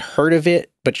it or you've heard of it,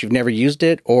 but you've never used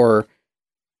it, or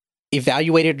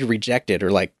evaluated or rejected,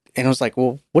 or like, and I was like,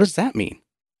 well, what does that mean?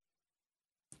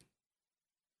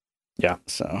 Yeah.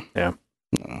 So, yeah.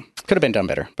 Could have been done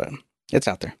better, but it's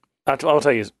out there. I'll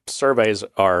tell you, surveys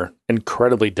are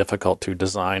incredibly difficult to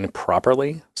design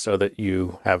properly so that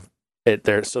you have it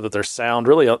there, so that they're sound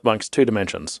really amongst two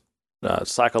dimensions,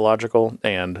 psychological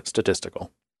and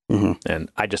statistical. Mm-hmm.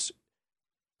 And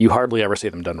you hardly ever see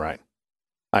them done right.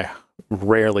 I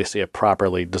rarely see a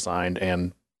properly designed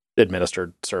and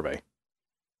administered survey.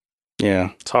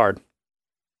 Yeah. It's hard.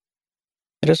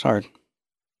 It is hard.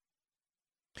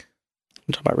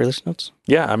 You talk about release notes?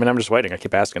 Yeah, I mean, I'm just waiting. I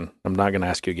keep asking. I'm not going to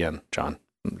ask you again, John.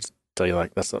 I'll just tell you,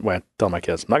 like, that's the way I tell my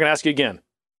kids. I'm not going to ask you again.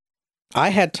 I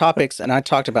had topics, and I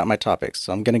talked about my topics,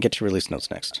 so I'm going to get to release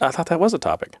notes next. I thought that was a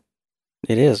topic.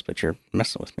 It is, but you're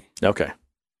messing with me. Okay.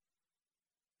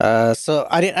 So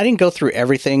I didn't go through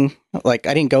everything. Like,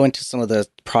 I didn't go into some of the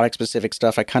product-specific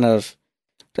stuff.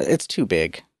 It's too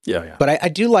big. Yeah. But I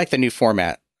do like the new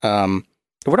format. Where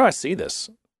do I see this?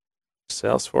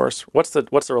 Salesforce. What's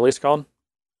the release called?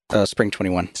 Spring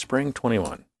 21. Spring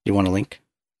 21. You want a link?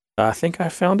 I think I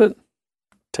found it.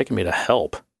 Taking me to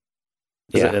help.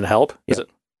 Is it in help? Yeah. Is it?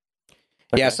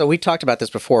 Okay. Yeah, so we talked about this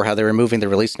before, how they're moving the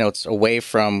release notes away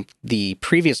from the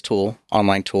previous tool,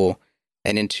 online tool,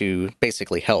 and into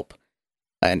basically help.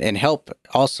 And help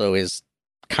also is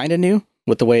kind of new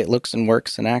with the way it looks and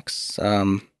works and acts.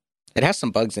 It has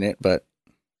some bugs in it, but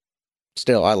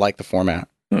still, I like the format.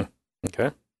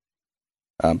 Okay.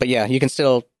 But yeah, you can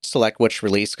still select which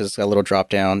release because it's got a little drop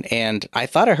down. And I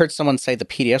thought I heard someone say the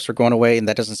PDFs were going away, and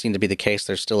that doesn't seem to be the case.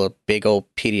 There's still a big old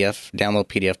download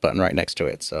PDF button right next to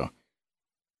it. So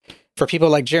for people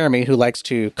like Jeremy who likes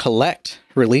to collect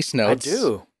release notes, I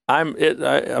do.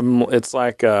 It's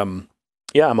like I'm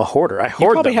a hoarder. I hoard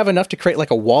you probably them. have enough to create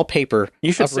like a wallpaper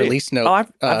of release note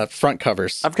front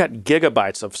covers. I've got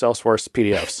gigabytes of Salesforce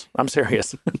PDFs. I'm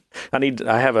serious.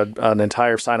 I have an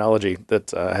entire Synology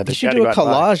that had to. You should do a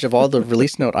collage of all the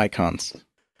release note icons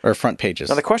or front pages.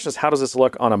 Now the question is, how does this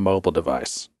look on a mobile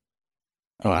device?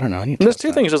 Oh, I don't know. There's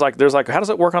two things. There's like how does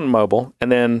it work on mobile, and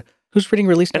then Who's reading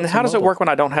release notes? And how does it work when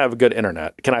I don't have good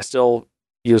internet? Can I still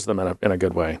use them in a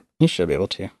good way? You should be able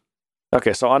to.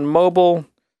 Okay, so on mobile,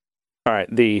 all right,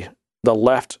 the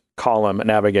left column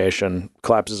navigation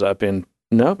collapses up in.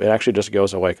 Nope, it actually just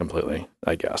goes away completely.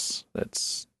 I guess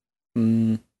it's.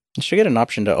 You should get an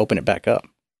option to open it back up.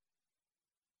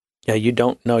 Yeah, you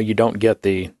don't get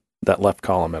that left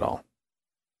column at all.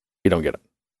 You don't get it,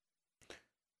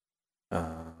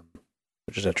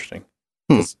 which is interesting.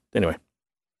 Anyway.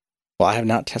 Well, I have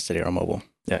not tested it on mobile.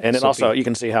 Yeah, and it also, you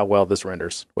can see how well this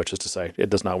renders, which is to say, it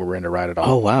does not render right at all.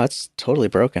 Oh, wow, it's totally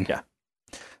broken. Yeah.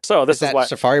 So this is why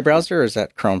Safari browser or is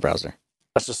that Chrome browser?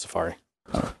 That's just Safari.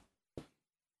 Oh.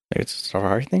 Maybe it's a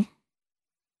Safari thing?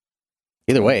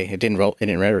 Either way, it didn't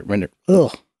render.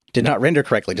 Ugh. Did not render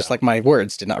correctly, just like my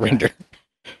words did not render.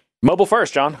 Mobile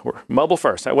first, John. Mobile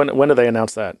first. When did they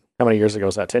announce that? How many years ago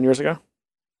was that? 10 years ago?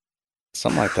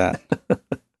 Something like that.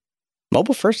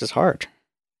 Mobile first is hard.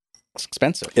 It's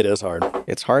expensive. It is hard.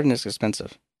 It's hard and it's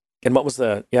expensive. And what was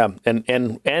and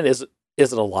is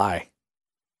it a lie?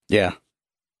 Yeah.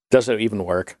 Does it even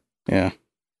work? Yeah.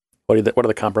 What are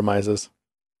the compromises?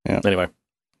 Yeah. Anyway.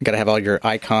 You got to have all your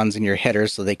icons and your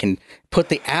headers so they can put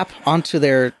the app onto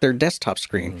their desktop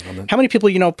screen. Mm-hmm. How many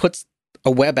people puts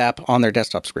a web app on their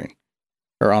desktop screen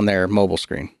or on their mobile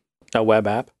screen? A web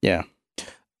app? Yeah.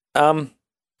 I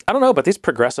don't know, but these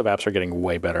progressive apps are getting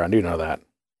way better. I do know that.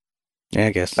 Yeah,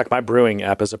 I guess. Like my brewing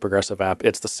app is a progressive app.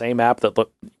 It's the same app that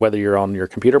whether you're on your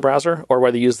computer browser or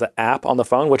whether you use the app on the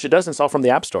phone, which it does install from the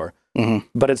App Store. Mm-hmm.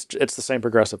 But it's the same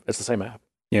progressive. It's the same app.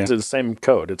 Yeah. It's the same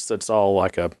code. It's all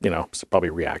like it's probably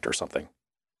React or something.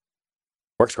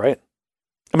 Works great.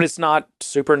 I mean, it's not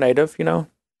super native,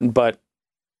 but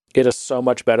it is so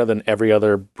much better than every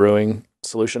other brewing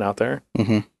solution out there.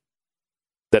 Mm-hmm.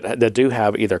 That do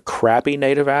have either crappy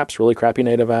native apps, really crappy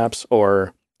native apps,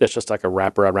 or it's just like a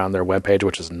wrapper around their webpage,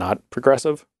 which is not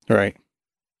progressive. Right.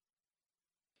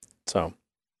 So.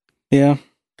 Yeah.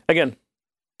 Again,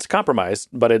 it's compromised,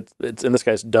 but it's in this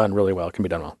case done really well. It can be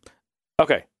done well.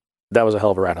 Okay. That was a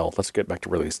hell of a rat hole. Let's get back to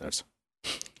release notes.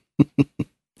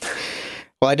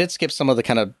 Well, I did skip some of the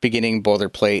kind of beginning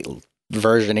boilerplate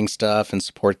versioning stuff and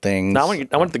support things. No, I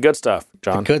want the good stuff,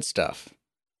 John. The good stuff.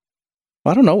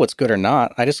 Well, I don't know what's good or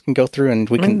not. I just can go through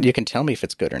and you can tell me if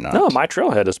it's good or not. No, my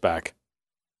Trailhead is back.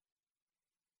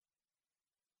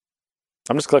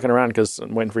 I'm just clicking around because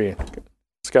I'm waiting for you.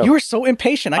 Let's go. You are so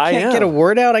impatient. I can't get a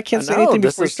word out. I can't say anything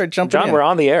before you start jumping John, in. we're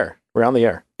on the air. We're on the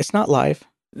air. It's not live.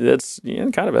 It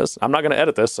kind of is. I'm not going to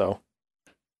edit this, so.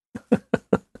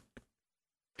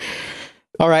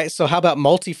 All right. So how about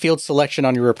multi-field selection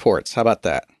on your reports? How about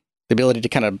that? The ability to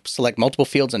kind of select multiple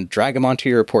fields and drag them onto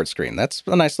your report screen. That's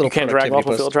a nice little. You can't drag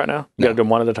multiple fields right now? You got to do them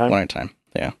one at a time? One at a time.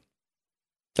 Yeah.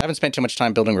 I haven't spent too much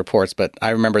time building reports, but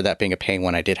I remember that being a pain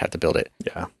when I did have to build it.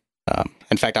 Yeah.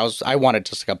 In fact, I wanted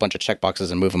just like a bunch of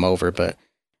checkboxes and move them over, but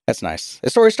that's nice.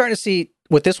 So we're starting to see,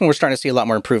 with this one, we're starting to see a lot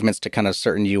more improvements to kind of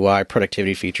certain UI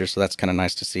productivity features. So that's kind of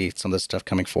nice to see some of this stuff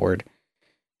coming forward.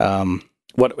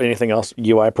 Anything else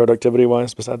UI productivity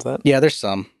wise besides that? Yeah, there's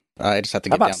some. I just have to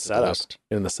get down to the list.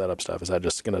 In the setup stuff, is that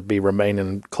just going to remain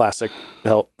in classic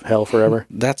hell forever?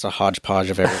 That's a hodgepodge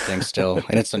of everything still,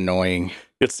 and it's annoying.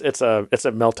 It's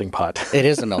a melting pot. It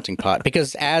is a melting pot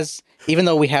because even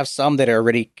though we have some that are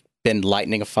already been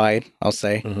lightningified, I'll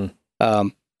say,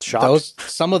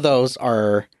 some of those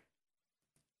are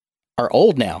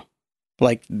old now.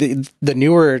 Like the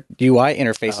newer UI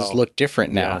interfaces look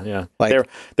different now. Yeah. Like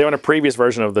they're on a previous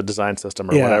version of the design system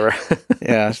or whatever.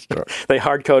 Yeah. They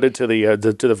hard coded to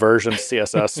the version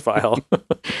CSS file.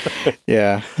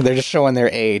 Yeah. They're just showing their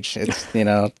age. It's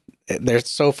they're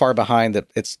so far behind that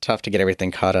it's tough to get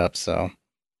everything caught up. So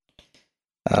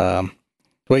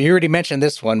well, you already mentioned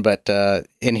this one, but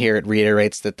in here it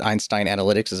reiterates that Einstein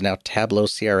Analytics is now Tableau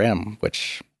CRM,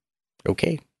 which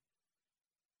okay.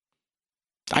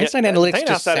 Einstein Analytics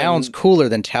just sounds cooler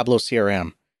than Tableau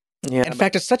CRM. Yeah. In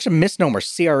fact, it's such a misnomer,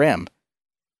 CRM.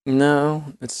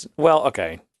 No,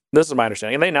 okay. This is my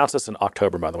understanding. And they announced this in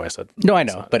October, by the way. So no, I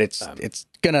know, but it's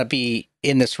going to be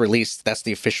in this release. That's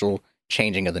the official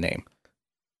changing of the name.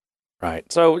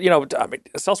 Right. So,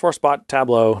 Salesforce bought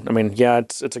Tableau. I mean, yeah,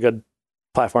 it's a good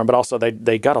platform, but also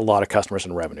they got a lot of customers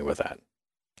and revenue with that.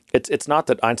 It's not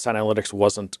that Einstein Analytics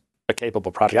wasn't a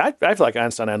capable product. I feel like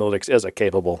Einstein Analytics is a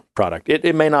capable product.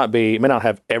 It may not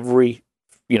have every,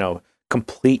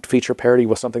 complete feature parity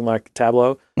with something like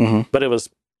Tableau, but it was,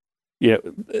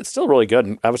 it's still really good.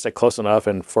 And I would say close enough.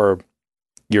 And for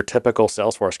your typical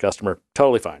Salesforce customer,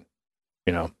 totally fine,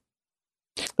 Well,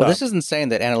 this isn't saying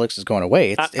that analytics is going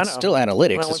away. It's still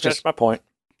analytics. Well, it's just my point.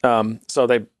 So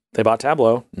they They bought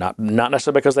Tableau, not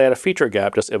necessarily because they had a feature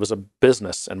gap, just it was a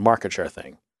business and market share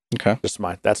thing. Okay.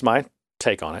 That's my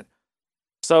take on it.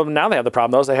 So now they have the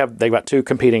problem, though, they've got two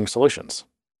competing solutions.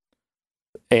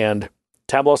 And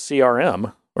Tableau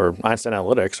CRM, or Einstein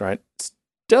Analytics, right,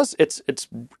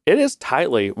 it is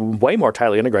way more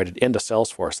tightly integrated into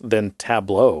Salesforce than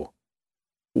Tableau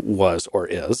was or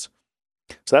is.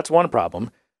 So that's one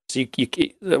problem. So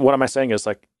what am I saying is,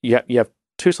 like, you have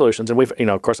two solutions, and we've,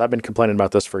 of course, I've been complaining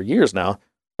about this for years now,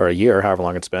 or a year, however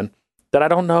long it's been, that I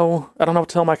don't know what to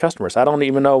tell my customers. I don't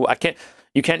even know.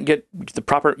 You can't get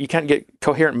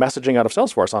coherent messaging out of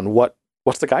Salesforce on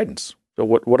what's the guidance. So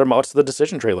what's the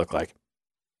decision tree look like?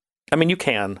 I mean, you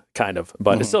can kind of,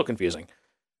 but it's still confusing,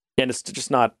 and it's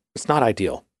not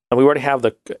ideal. And we already have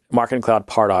the Marketing Cloud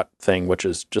Pardot thing, which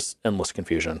is just endless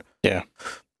confusion. Yeah.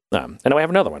 And then we have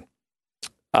another one.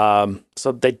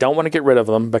 So they don't want to get rid of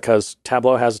them because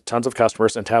Tableau has tons of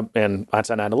customers, and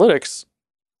Einstein Analytics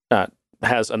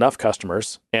has enough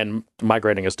customers, and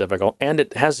migrating is difficult, and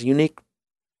it has unique,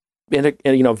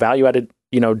 value-added,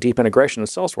 deep integration in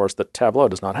Salesforce that Tableau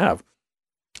does not have.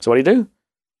 So what do?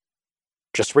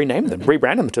 Just rename them,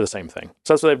 rebrand them to the same thing.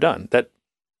 So that's what they've done.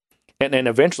 And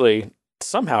eventually,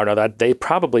 somehow or another, they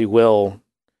probably will.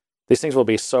 These things will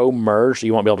be so merged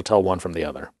you won't be able to tell one from the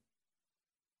other.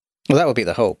 Well, that would be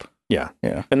the hope. Yeah.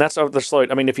 And that's they're slow.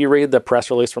 I mean, if you read the press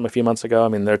release from a few months ago, I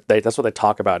mean, that's what they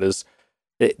talk about is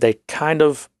they kind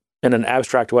of, in an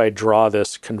abstract way, draw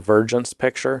this convergence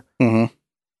picture. Mm-hmm.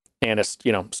 And it's,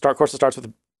 it starts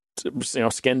with,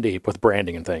 skin deep with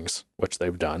branding and things, which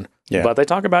they've done. Yeah. But they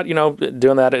talk about,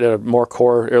 doing that at a more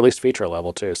core, or at least feature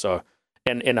level too. So,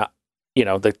 and then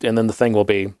the thing will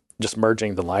be just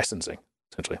merging the licensing,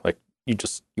 essentially. Like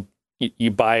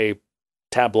you buy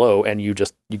Tableau and you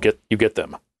get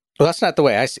them. Well, that's not the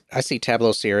way I see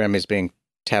Tableau CRM as being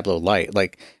Tableau Lite.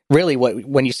 Like, really,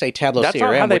 when you say Tableau that's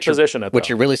CRM, how they position it, what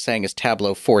you're really saying is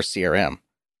Tableau for CRM.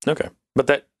 Okay, but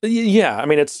I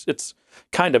mean, it's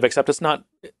kind of, except it's not,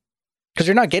 because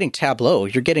you're not getting Tableau,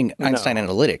 you're getting Einstein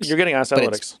Analytics. You're getting Einstein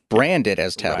Analytics, it's branded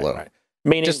as Tableau. Right.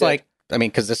 Meaning, just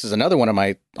because this is another one of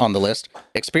my on the list,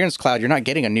 Experience Cloud. You're not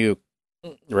getting a new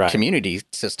community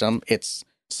system. It's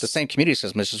the same community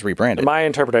system. It's just rebranded. My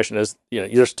interpretation is,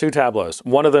 there's two Tableaus.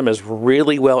 One of them is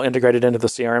really well integrated into the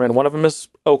CRM, and one of them is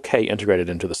okay integrated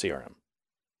into the CRM.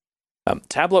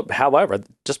 Tableau, however,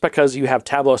 just because you have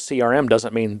Tableau CRM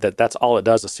doesn't mean that that's all it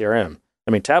does is CRM.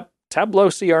 I mean, Tableau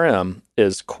CRM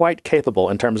is quite capable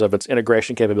in terms of its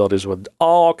integration capabilities with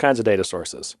all kinds of data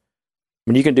sources.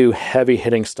 I mean, you can do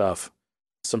heavy-hitting stuff,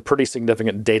 some pretty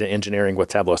significant data engineering with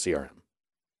Tableau CRM.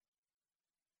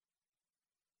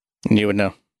 And you would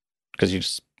know, because you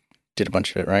just did a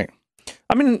bunch of it, right?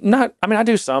 I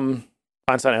do some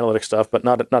Einstein Analytics stuff, but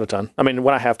not a ton. I mean,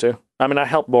 when I have to. I mean, I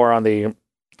help more on the...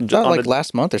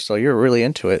 last month or so, you were really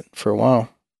into it for a while.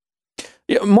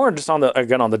 Yeah, more just on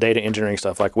the data engineering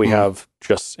stuff. Like, we have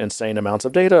just insane amounts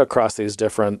of data across these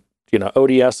different,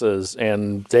 ODSs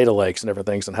and data lakes and different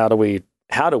things. And how do we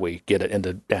get it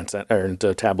into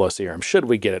Tableau CRM? Should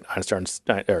we get it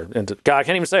into? God, I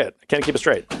can't even say it. I can't keep it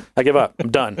straight. I give up.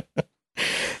 I'm done. I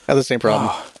have the same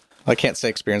problem. I can't say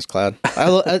Experience Cloud.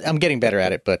 I'm getting better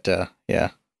at it, but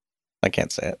I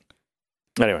can't say it.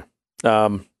 Anyway,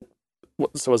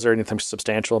 so was there anything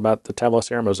substantial about the Tableau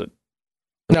CRM? Was it?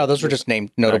 No, those were just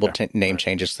notable name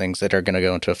changes, things that are going to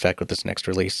go into effect with this next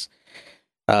release.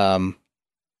 So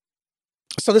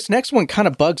this next one kind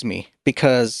of bugs me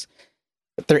because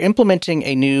they're implementing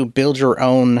a new build your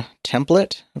own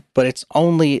template, but it's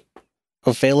only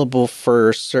available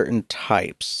for certain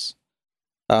types.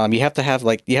 You have to have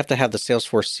the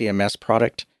Salesforce CMS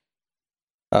product,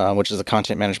 which is the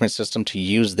content management system, to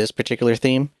use this particular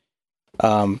theme.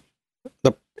 And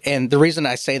the reason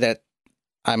I say that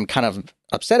I'm kind of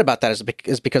upset about that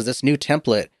is because this new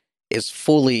template is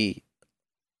fully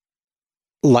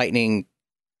Lightning.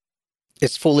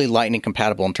 It's fully Lightning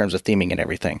compatible in terms of theming and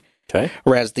everything. Okay.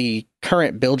 Whereas the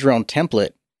current build your own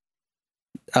template,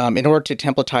 in order to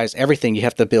templatize everything, you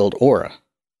have to build Aura.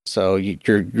 So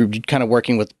you're kind of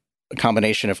working with a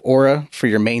combination of Aura for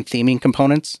your main theming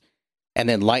components, and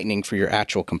then Lightning for your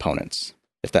actual components,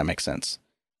 if that makes sense.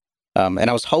 And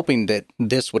I was hoping that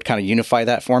this would kind of unify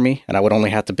that for me, and I would only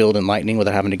have to build in Lightning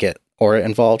without having to get Aura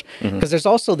involved. Because there's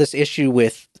also this issue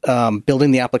with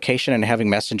building the application and having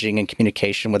messaging and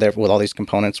communication with all these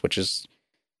components, which is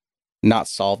not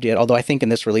solved yet. Although I think in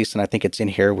this release, and I think it's in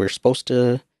here, we're supposed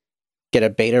to get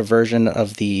a beta version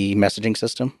of the messaging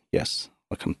system. Yes,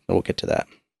 we'll get to that.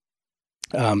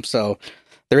 So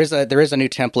there is a new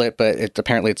template, but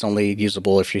apparently it's only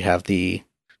usable if you have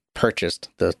purchased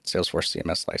the Salesforce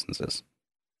CMS licenses.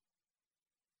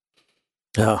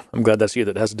 Oh, I'm glad that's you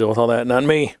that has to deal with all that, not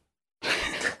me.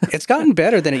 It's gotten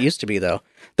better than it used to be, though.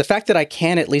 The fact that I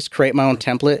can at least create my own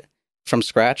template from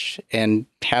scratch and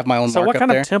have my own So what markup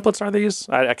kind there. of templates are these?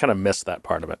 I kind of missed that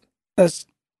part of it.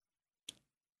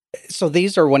 So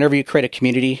these are whenever you create a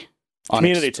community on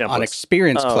Templates. On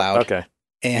Experience Cloud. Okay.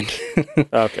 And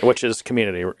okay, which is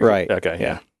community. Right. Okay,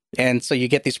 yeah. And so you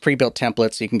get these pre-built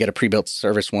templates. You can get a pre-built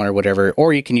service one or whatever,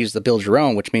 or you can use the build your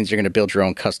own, which means you're going to build your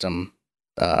own custom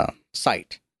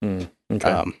site.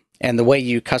 Okay. And the way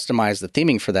you customize the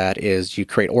theming for that is you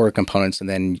create Aura components, and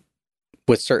then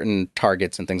with certain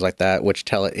targets and things like that, which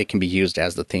tell it can be used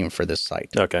as the theme for this site.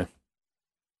 Okay.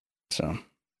 So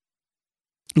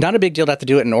not a big deal to have to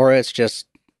do it in Aura. It's just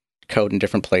code in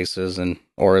different places, and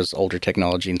Aura's older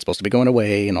technology and supposed to be going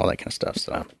away and all that kind of stuff.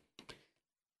 So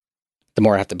the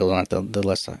more I have to build on it, the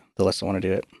less I want to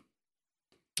do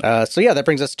it. So yeah, that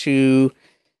brings us to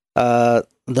the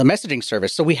messaging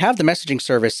service. So we have the messaging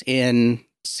service in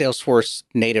Salesforce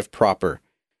native proper,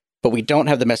 but we don't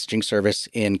have the messaging service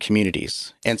in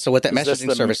communities. And so what that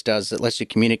messaging service does, it lets you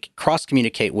cross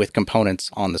communicate with components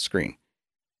on the screen.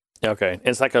 Okay,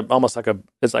 it's like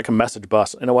it's like a message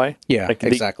bus in a way. Yeah, like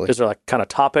exactly. Is there like kind of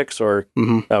topics or?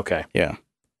 Mm-hmm. Okay, yeah.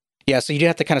 So you do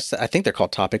have to kind of, I think they're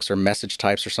called topics or message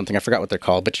types or something. I forgot what they're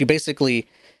called, but you basically,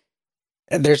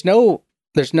 there's no,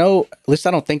 at least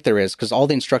I don't think there is, because all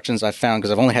the instructions I've found,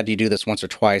 because I've only had to do this once or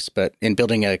twice, but in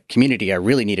building a community, I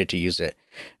really needed to use it.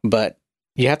 But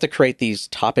you have to create these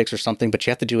topics or something, but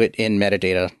you have to do it in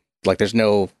metadata. Like there's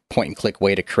no point and click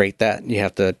way to create that. You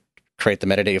have to create the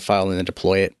metadata file and then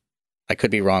deploy it. I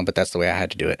could be wrong, but that's the way I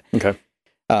had to do it. Okay.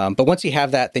 But once you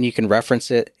have that, then you can reference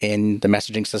it in the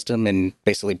messaging system and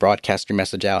basically broadcast your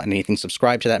message out, and anything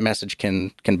subscribed to that message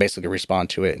can basically respond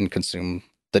to it and consume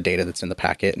the data that's in the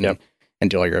packet and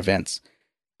do all your events.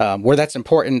 Where that's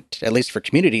important, at least for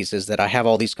communities, is that I have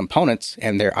all these components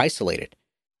and they're isolated,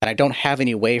 and I don't have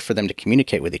any way for them to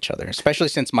communicate with each other, especially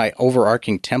since my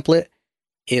overarching template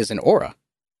is an Aura.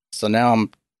 So now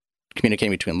I'm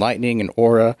communicating between Lightning and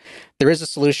Aura. There is a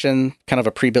solution, kind of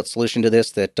a pre-built solution to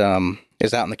this that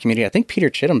is out in the community. I think Peter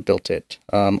Chittum built it,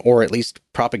 or at least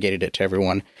propagated it to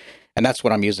everyone. And that's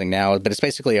what I'm using now. But it's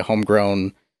basically a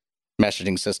homegrown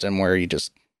messaging system where you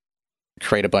just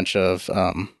create a bunch of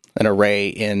an array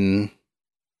in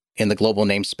the global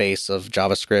namespace of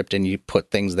JavaScript, and you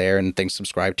put things there and things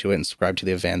subscribe to it and subscribe to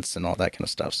the events and all that kind of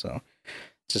stuff. So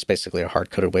it's just basically a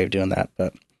hard-coded way of doing that.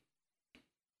 But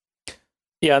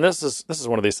yeah, and this is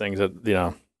one of these things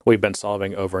that we've been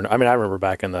solving over and I remember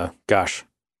back in the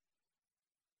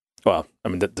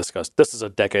this is a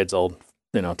decades old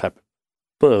type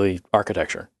of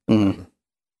architecture,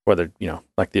 whether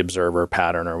like the observer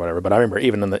pattern or whatever. But I remember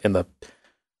even in the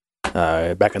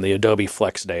back in the Adobe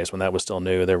Flex days when that was still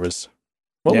new, there was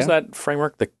was that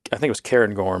framework? I think it was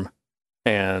Cairngorm,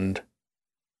 and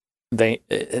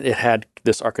it had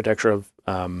this architecture of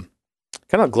kind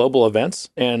of global events,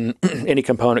 and any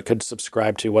component could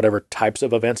subscribe to whatever types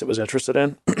of events it was interested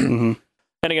in. Mm-hmm.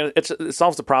 And again, it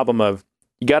solves the problem of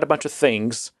you got a bunch of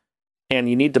things, and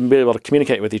you need to be able to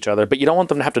communicate with each other, but you don't want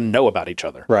them to have to know about each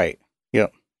other. Right.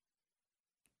 Yep.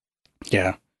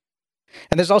 Yeah.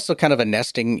 And there's also kind of a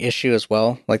nesting issue as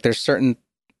well. Like there's certain,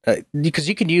 because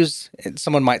you can use,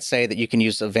 someone might say that you can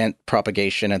use event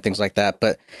propagation and things like that,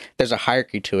 but there's a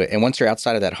hierarchy to it. And once you're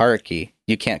outside of that hierarchy,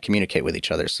 you can't communicate with each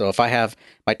other. So if I have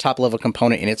my top level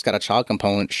component and it's got a child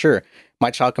component, sure, my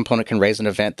child component can raise an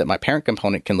event that my parent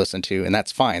component can listen to, and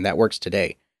that's fine. That works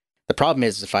today. The problem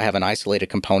is if I have an isolated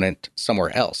component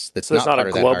somewhere else that's not part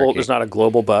of that hierarchy. There's not a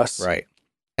global bus. Right.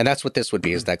 And that's what this would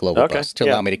be, is that global bus to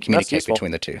allow me to communicate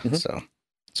between the two. Mm-hmm. So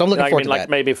I'm looking forward to that.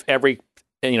 Maybe if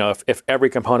every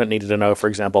component needed to know, for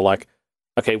example, like,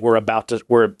 okay, we're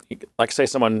like, say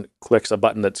someone clicks a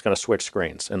button that's going to switch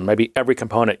screens, and maybe every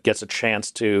component gets a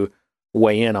chance to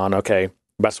weigh in on, okay,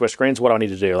 about switch screens, what do I need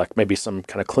to do? Like maybe some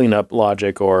kind of cleanup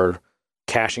logic or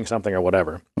caching something or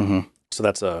whatever. Mm-hmm. So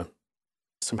that's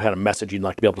some kind of message you'd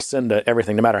like to be able to send to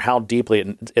everything, no matter how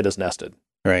deeply it is nested.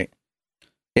 Right.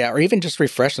 Yeah, or even just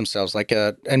refresh themselves. Like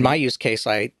in my use case,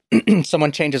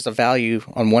 someone changes a value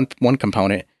on one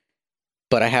component,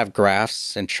 but I have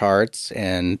graphs and charts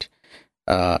and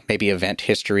maybe event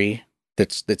history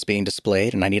that's being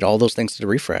displayed, and I need all those things to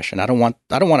refresh. And I don't want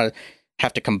to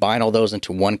have to combine all those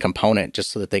into one component just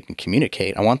so that they can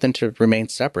communicate. I want them to remain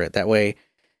separate. That way,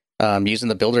 using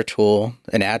the builder tool,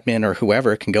 an admin or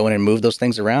whoever can go in and move those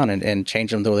things around and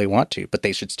change them the way they want to, but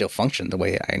they should still function the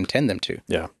way I intend them to.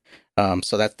 Yeah.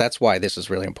 So that's why this is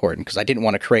really important, because I didn't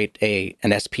want to create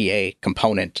an SPA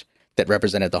component that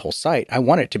represented the whole site. I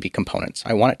want it to be components.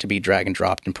 I want it to be drag and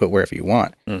dropped and put wherever you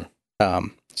want.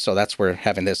 So that's where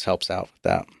having this helps out with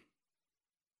that.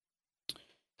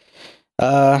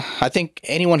 I think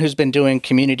anyone who's been doing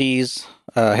communities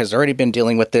has already been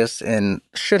dealing with this and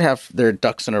should have their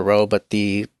ducks in a row, but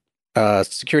the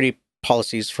security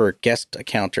policies for guest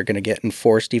account are going to get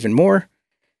enforced even more.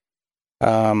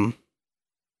 So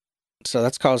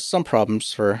that's caused some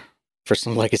problems for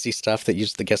some legacy stuff that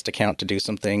use the guest account to do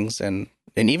some things, and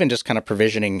even just kind of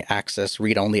provisioning access,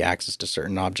 read-only access to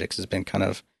certain objects has been kind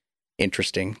of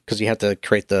interesting because you have to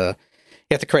create a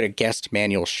guest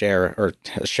manual share or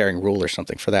a sharing rule or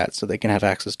something for that so they can have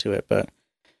access to it. But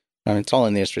it's all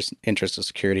in the interest of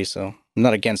security, so I'm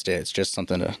not against it. It's just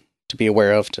something to be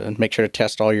aware of, to make sure to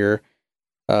test all your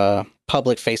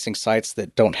public-facing sites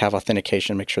that don't have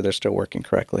authentication, make sure they're still working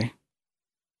correctly.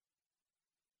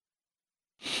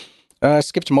 I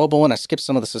skipped mobile and I skipped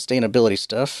some of the sustainability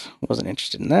stuff. Wasn't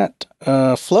interested in that.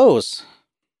 Flows.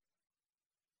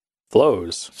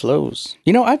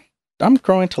 You know, I'm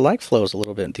growing to like flows a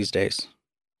little bit these days.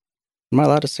 Am I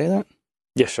allowed to say that?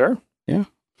 Yeah, sure. Yeah.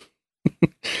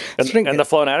 and the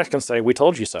Flow Fanatics can say, "We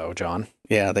told you so, John."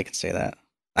 Yeah, they can say that.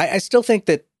 I still think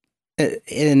that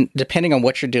depending on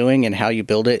what you're doing and how you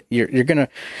build it, you're gonna.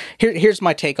 Here's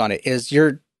my take on it: is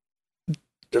your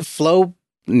Flow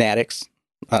Fanatics.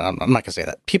 I'm not going to say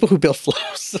that. People who build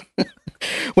flows,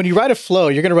 when you write a flow,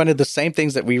 you're going to run into the same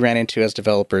things that we ran into as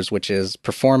developers, which is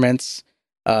performance,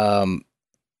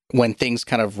 when things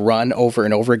kind of run over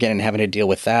and over again and having to deal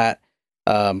with that,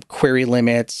 query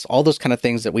limits, all those kind of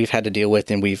things that we've had to deal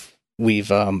with and we've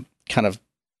kind of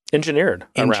engineered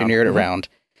around.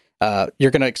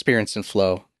 You're going to experience in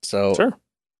Flow. So sure.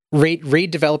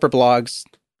 Read developer blogs,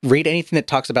 read anything that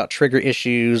talks about trigger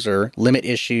issues or limit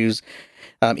issues.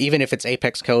 Even if it's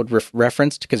Apex code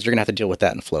referenced, because you're going to have to deal with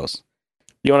that in flows.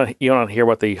 You want to hear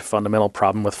what the fundamental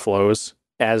problem with flows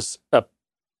as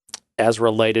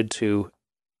related to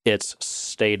its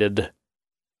stated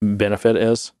benefit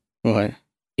is? What?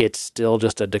 It's still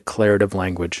just a declarative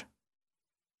language.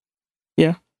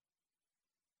 Yeah.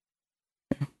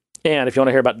 And if you want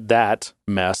to hear about that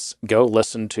mess, go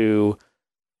listen to...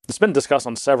 It's been discussed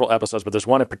on several episodes, but there's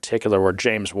one in particular where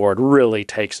James Ward really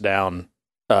takes down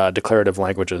declarative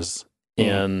languages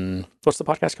in... What's the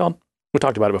podcast called? We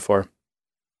talked about it before.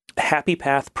 Happy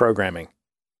Path Programming.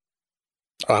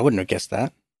 Oh, I wouldn't have guessed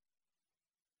that.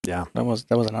 Yeah. That was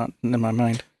not in my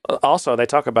mind. Also, they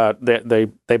talk about...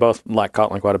 They both like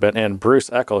Kotlin quite a bit, and Bruce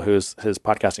Eckel, who's his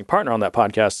podcasting partner on that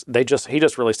podcast, he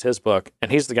just released his book,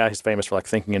 and he's the guy who's famous for like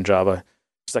thinking in Java.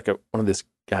 He's like one of these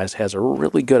guys has a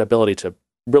really good ability to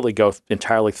really go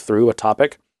entirely through a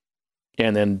topic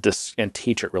and then and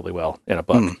teach it really well in a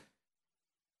book.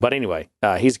 But anyway,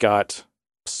 he's got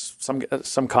some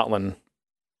Kotlin,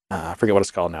 I forget what it's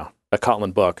called now, a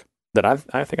Kotlin book that I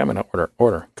think I'm going to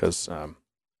order because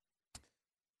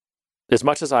as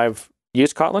much as I've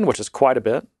used Kotlin, which is quite a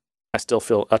bit, I still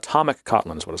feel Atomic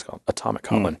Kotlin is what it's called. Atomic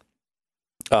Kotlin.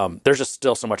 There's just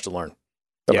still so much to learn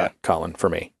about Kotlin for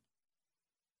me.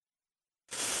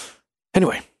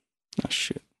 Anyway. Oh,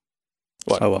 shoot.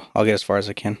 What? Oh, well, I'll get as far as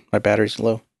I can. My battery's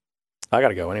low. I got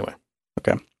to go anyway.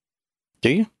 Okay.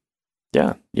 Do you?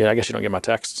 Yeah. I guess you don't get my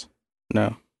texts.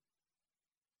 No.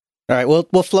 All right.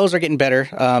 Well, flows are getting better.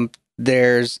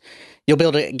 You'll be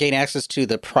able to gain access to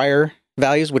the prior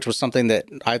values, which was something that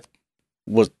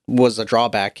was a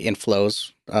drawback in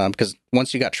flows, because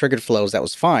once you got triggered flows, that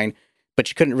was fine, but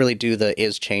you couldn't really do the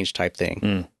is change type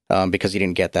thing because you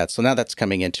didn't get that. So now that's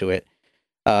coming into it.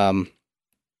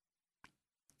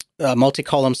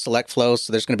 Multi-column select flows.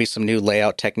 So there's going to be some new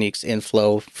layout techniques in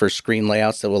Flow for screen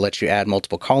layouts that will let you add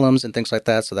multiple columns and things like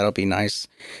that. So that'll be nice.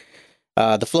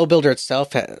 The Flow Builder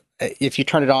itself, if you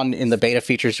turn it on in the beta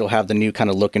features, you'll have the new kind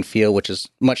of look and feel, which is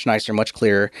much nicer, much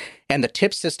clearer. And the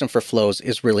tip system for flows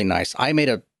is really nice. I made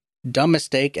a dumb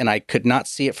mistake and I could not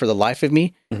see it for the life of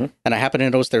me. And I happened to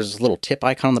notice there's a little tip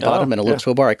icon on the bottom and a little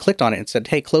toolbar. I clicked on it and said,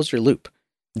 hey, close your loop.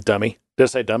 Dummy. Did it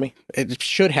say dummy? It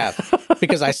should have,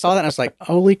 because I saw that and I was like,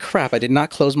 holy crap, I did not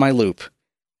close my loop.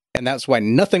 And that's why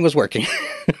nothing was working.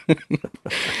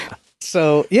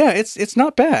 So, yeah, it's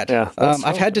not bad. Yeah,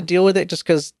 I've had to deal with it just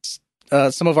because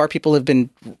some of our people have been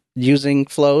using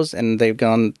flows and they've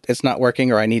gone, it's not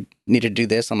working, or I need to do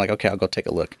this. I'm like, okay, I'll go take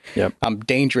a look. Yep. I'm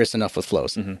dangerous enough with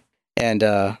flows. And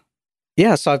so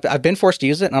I've been forced to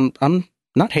use it and I'm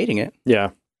not hating it.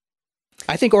 Yeah.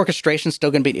 I think orchestration's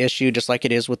still going to be an issue, just like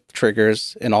it is with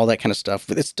triggers and all that kind of stuff.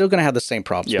 It's still going to have the same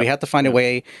problems. We have to find a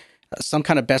way, some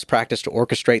kind of best practice to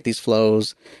orchestrate these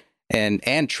flows and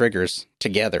triggers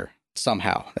together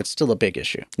somehow. It's still a big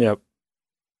issue. Yep.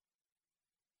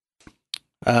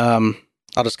 I'll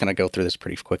just kind of go through this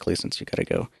pretty quickly since you got to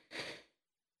go.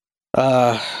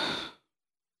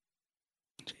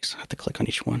 geez, I have to click on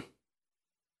each one.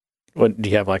 What do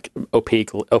you have, like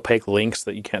opaque links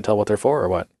that you can't tell what they're for, or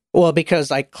what? Well,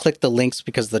 because I clicked the links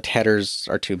because the headers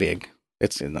are too big.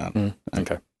 It's in that.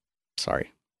 Okay.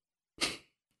 Sorry.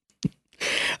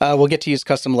 We'll get to use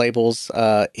custom labels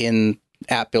in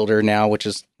App Builder now, which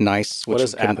is nice. What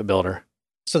is App Builder?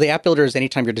 So the App Builder is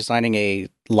anytime you're designing a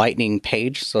Lightning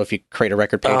page. So if you create a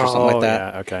record page or something like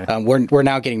that, yeah, okay. We're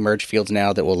now getting merge fields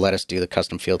now that will let us do the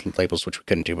custom field labels, which we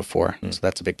couldn't do before. So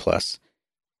that's a big plus.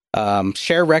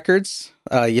 Share records.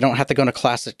 You don't have to go into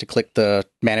Classic to click the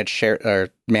manage share or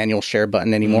manual share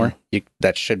button anymore.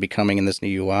 That should be coming in this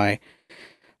new UI.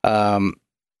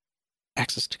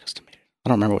 Access to custom. I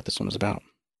don't remember what this one was about.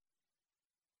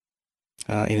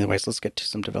 Anyways, let's get to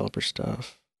some developer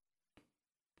stuff.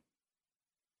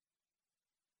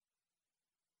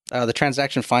 The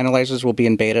transaction finalizers will be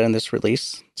in beta in this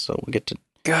release, so we'll get to.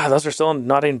 God, those are still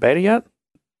not in beta yet.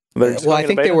 Well, I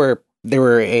think they were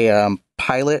a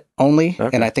pilot only,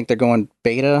 and I think they're going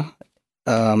beta.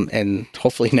 And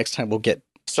hopefully next time we'll get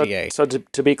GA. So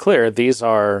to be clear, these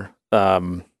are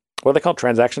what are they called?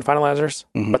 Transaction finalizers,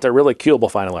 but they're really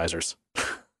queuable finalizers.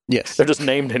 Yes, they're just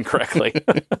named incorrectly.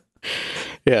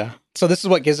 Yeah. So this is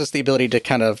what gives us the ability to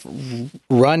kind of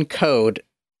run code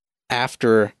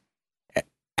after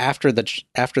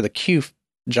the queue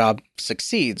job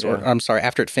succeeds, or I'm sorry,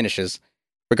 after it finishes,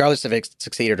 regardless if it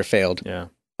succeeded or failed. Yeah.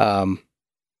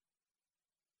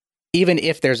 Even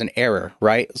if there's an error,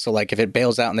 right? So like if it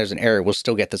bails out and there's an error, we'll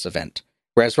still get this event.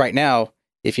 Whereas right now,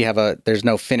 if you have there's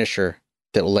no finisher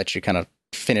that will let you kind of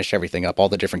finish everything up, all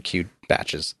the different queued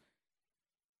batches.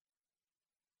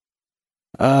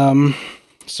 Some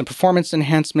performance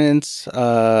enhancements.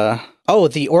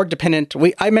 The org dependent.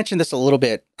 I mentioned this a little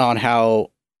bit on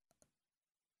how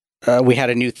we had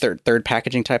a new third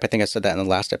packaging type. I think I said that in the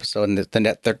last episode. And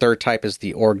the third type is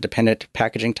the org dependent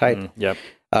packaging type. Yep.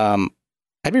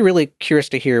 I'd be really curious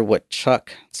to hear what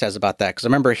Chuck says about that, because I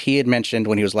remember he had mentioned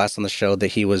when he was last on the show that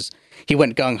he went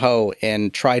gung ho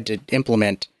and tried to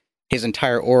implement his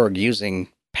entire org using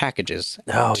packages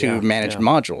to manage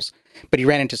modules. But he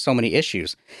ran into so many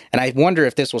issues. And I wonder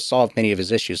if this will solve many of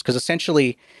his issues, because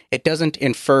essentially it doesn't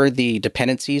infer the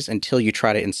dependencies until you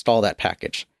try to install that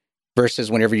package,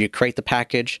 versus whenever you create the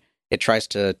package, it tries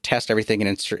to test everything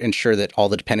and ensure that all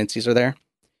the dependencies are there.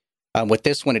 With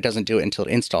this one, it doesn't do it until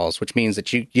it installs, which means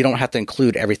that you don't have to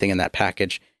include everything in that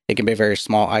package. It can be a very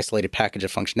small, isolated package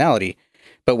of functionality.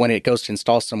 But when it goes to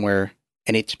install somewhere,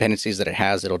 any dependencies that it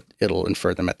has, it'll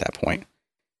infer them at that point.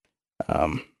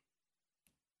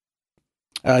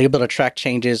 You'll be able to track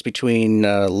changes between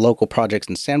local projects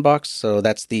and Sandbox. So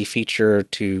that's the feature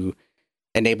to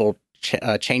enable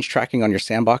change tracking on your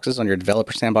sandboxes, on your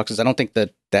developer sandboxes. I don't think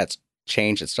that's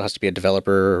changed. It still has to be a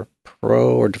Developer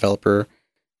Pro or Developer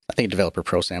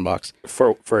Pro sandbox.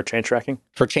 For change tracking?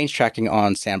 For change tracking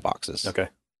on sandboxes. Okay.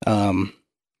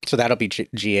 So that'll be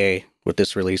GA with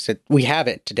this release. We have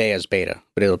it today as beta,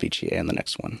 but it'll be GA in the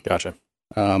next one. Gotcha.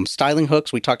 Styling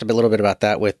hooks. We talked a little bit about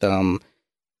that with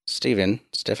Stefan.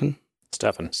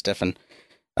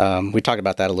 We talked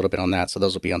about that a little bit on that, so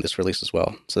those will be on this release as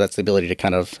well. So that's the ability to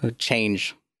kind of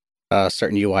change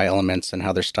certain UI elements and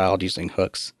how they're styled using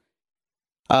hooks.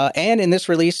 And in this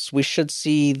release, we should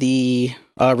see the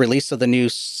release of the new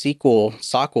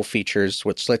SQL features,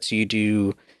 which lets you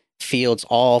do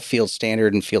all fields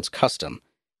standard and fields custom,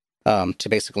 to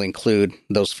basically include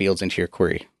those fields into your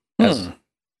query.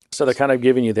 So they're kind of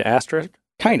giving you the asterisk?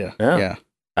 Kind of, yeah.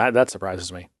 That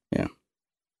surprises me. Yeah.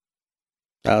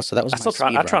 So that was.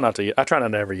 I try not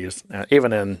to ever use,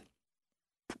 even in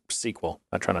SQL.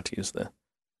 I try not to use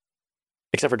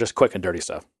except for just quick and dirty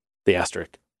stuff. The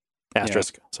asterisk.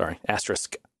 Asterisk.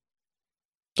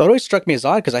 So it always struck me as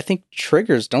odd, because I think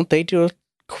triggers, don't they do a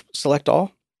select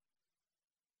all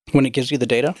when it gives you the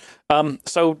data?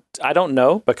 So I don't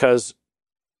know, because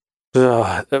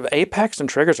Apex and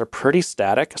triggers are pretty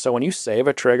static. So when you save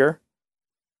a trigger,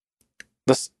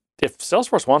 if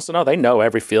Salesforce wants to know, they know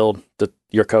every field that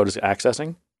your code is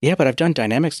accessing. Yeah, but I've done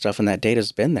dynamic stuff and that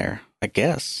data's been there, I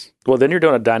guess. Well, then you're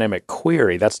doing a dynamic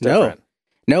query. That's different.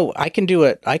 No, I can do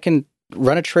it. I can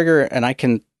run a trigger and I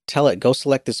can tell it, go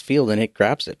select this field, and it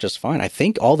grabs it just fine. I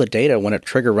think all the data when a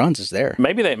trigger runs is there.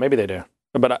 Maybe they do.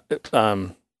 But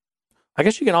I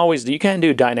guess you can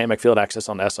do dynamic field access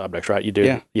on S objects, right? You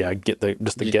do. Yeah, get the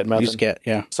get method. Use get,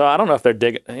 yeah. So I don't know if they're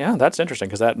digging. Yeah, that's interesting,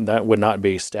 because that would not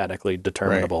be statically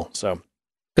determinable. Right. So,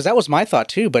 because that was my thought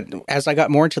too. But as I got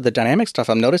more into the dynamic stuff,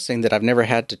 I'm noticing that I've never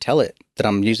had to tell it that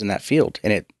I'm using that field,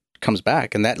 and it comes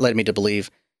back, and that led me to believe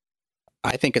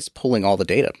I think it's pulling all the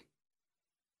data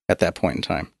at that point in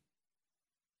time.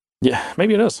 Yeah,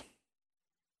 maybe it is.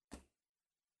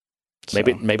 So.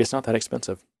 Maybe it's not that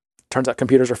expensive. Turns out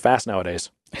computers are fast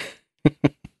nowadays.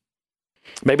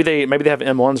 maybe they have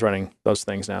M1s running those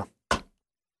things now.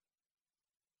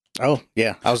 Oh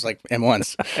yeah, I was like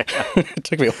M1s. It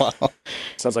took me a while.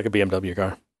 Sounds like a BMW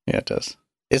car. Yeah, it does.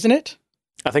 Isn't it?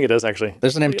 I think it is actually.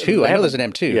 There's an M2. I know there's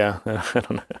an M2. Yeah, I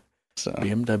don't know. So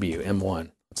BMW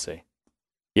M1. Let's see.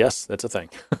 Yes, that's a thing.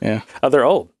 Yeah. Oh, they're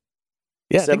old.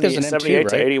 Yeah, I think there's an M2, 78 right?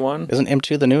 to 81. Isn't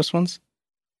M2 the newest ones?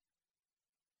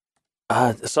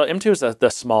 So M2 is the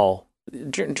small.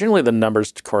 Generally, the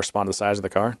numbers correspond to the size of the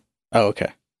car. Oh,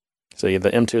 okay. So yeah,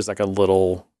 the M2 is like a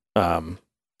little. God,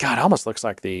 it almost looks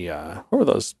like the. What were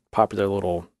those popular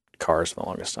little cars for the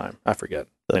longest time? I forget.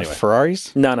 The Anyway.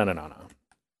 Ferraris? No.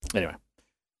 Anyway,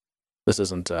 this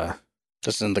isn't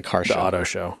This isn't the car the show. auto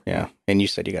show. Yeah, and you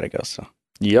said you got to go, so.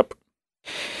 Yep.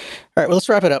 All right, well, let's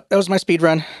wrap it up. That was my speed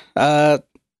run. I'm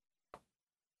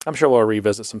sure we'll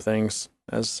revisit some things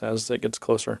as it gets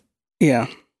closer, Yeah.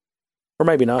 or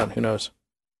maybe not. Who knows?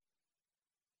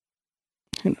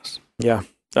 Who knows? Yeah.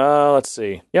 Let's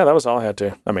see. Yeah, that was all I had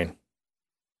to. I mean,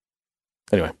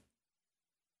 anyway.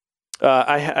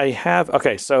 I have,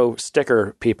 okay, so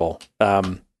sticker people.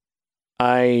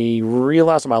 I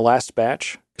realized in my last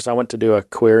batch, because I went to do a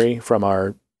query from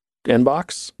our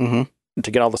inbox to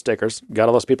get all the stickers, got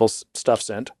all those people's stuff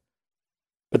sent.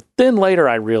 But then later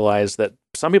I realized that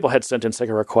some people had sent in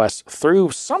sticker requests through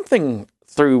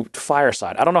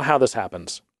Fireside. I don't know how this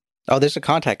happens. Oh, there's a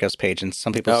contact us page, and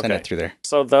some people send it through there.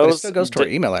 So But those it still goes to our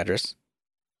email address.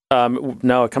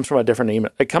 No, it comes from a different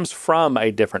email. It comes from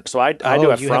a different. So I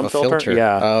do a you from have a filter.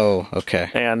 Yeah. Oh,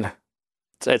 okay. And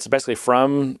it's basically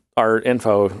from our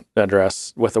info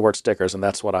address with the word stickers, and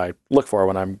that's what I look for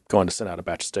when I'm going to send out a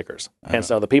batch of stickers. And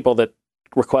so the people that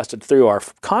requested through our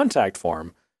contact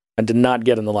form, I did not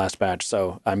get in the last batch.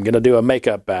 So I'm going to do a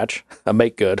makeup batch, a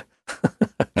make good,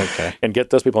 Okay. and get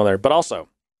those people in there. But also,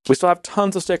 we still have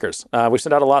tons of stickers. We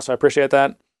send out a lot, so I appreciate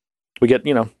that. We get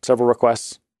several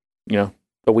requests, a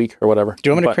week or whatever. Do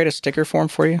you want me to create a sticker form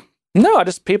for you? No,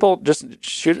 people just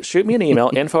shoot me an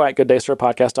email,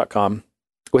 info@gooddaysirpodcast.com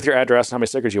with your address and how many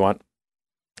stickers you want.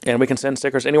 And we can send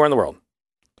stickers anywhere in the world.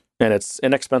 And it's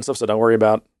inexpensive, so don't worry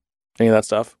about any of that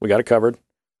stuff. We got it covered.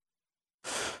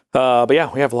 But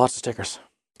yeah, we have lots of stickers.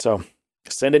 So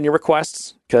send in your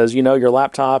requests because your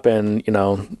laptop and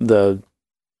or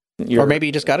maybe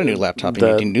you just got a new laptop and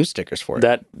you need new stickers for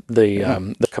it.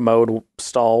 The commode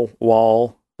stall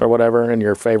wall or whatever, and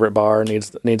your favorite bar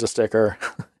needs a sticker.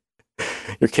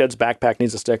 Your kid's backpack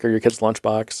needs a sticker. Your kid's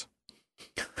lunchbox.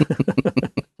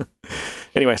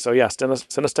 Anyway, so yeah, send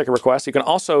a sticker request. You can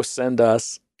also send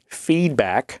us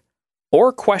feedback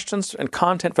or questions and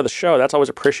content for the show. That's always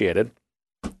appreciated.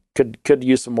 Could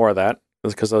use some more of that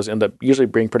because those end up usually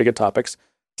being pretty good topics.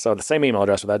 So the same email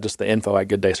address for that, just the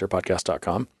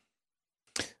info@gooddaysirpodcast.com.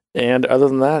 And other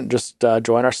than that, just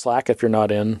join our Slack if you're not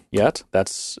in yet.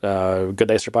 That's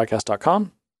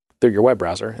gooddaysirpodcast.com through your web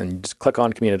browser, and you just click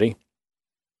on community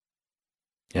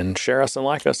and share us and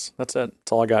like us. That's it.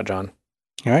 That's all I got, John.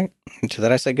 All right. And to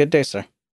that I say good day, sir.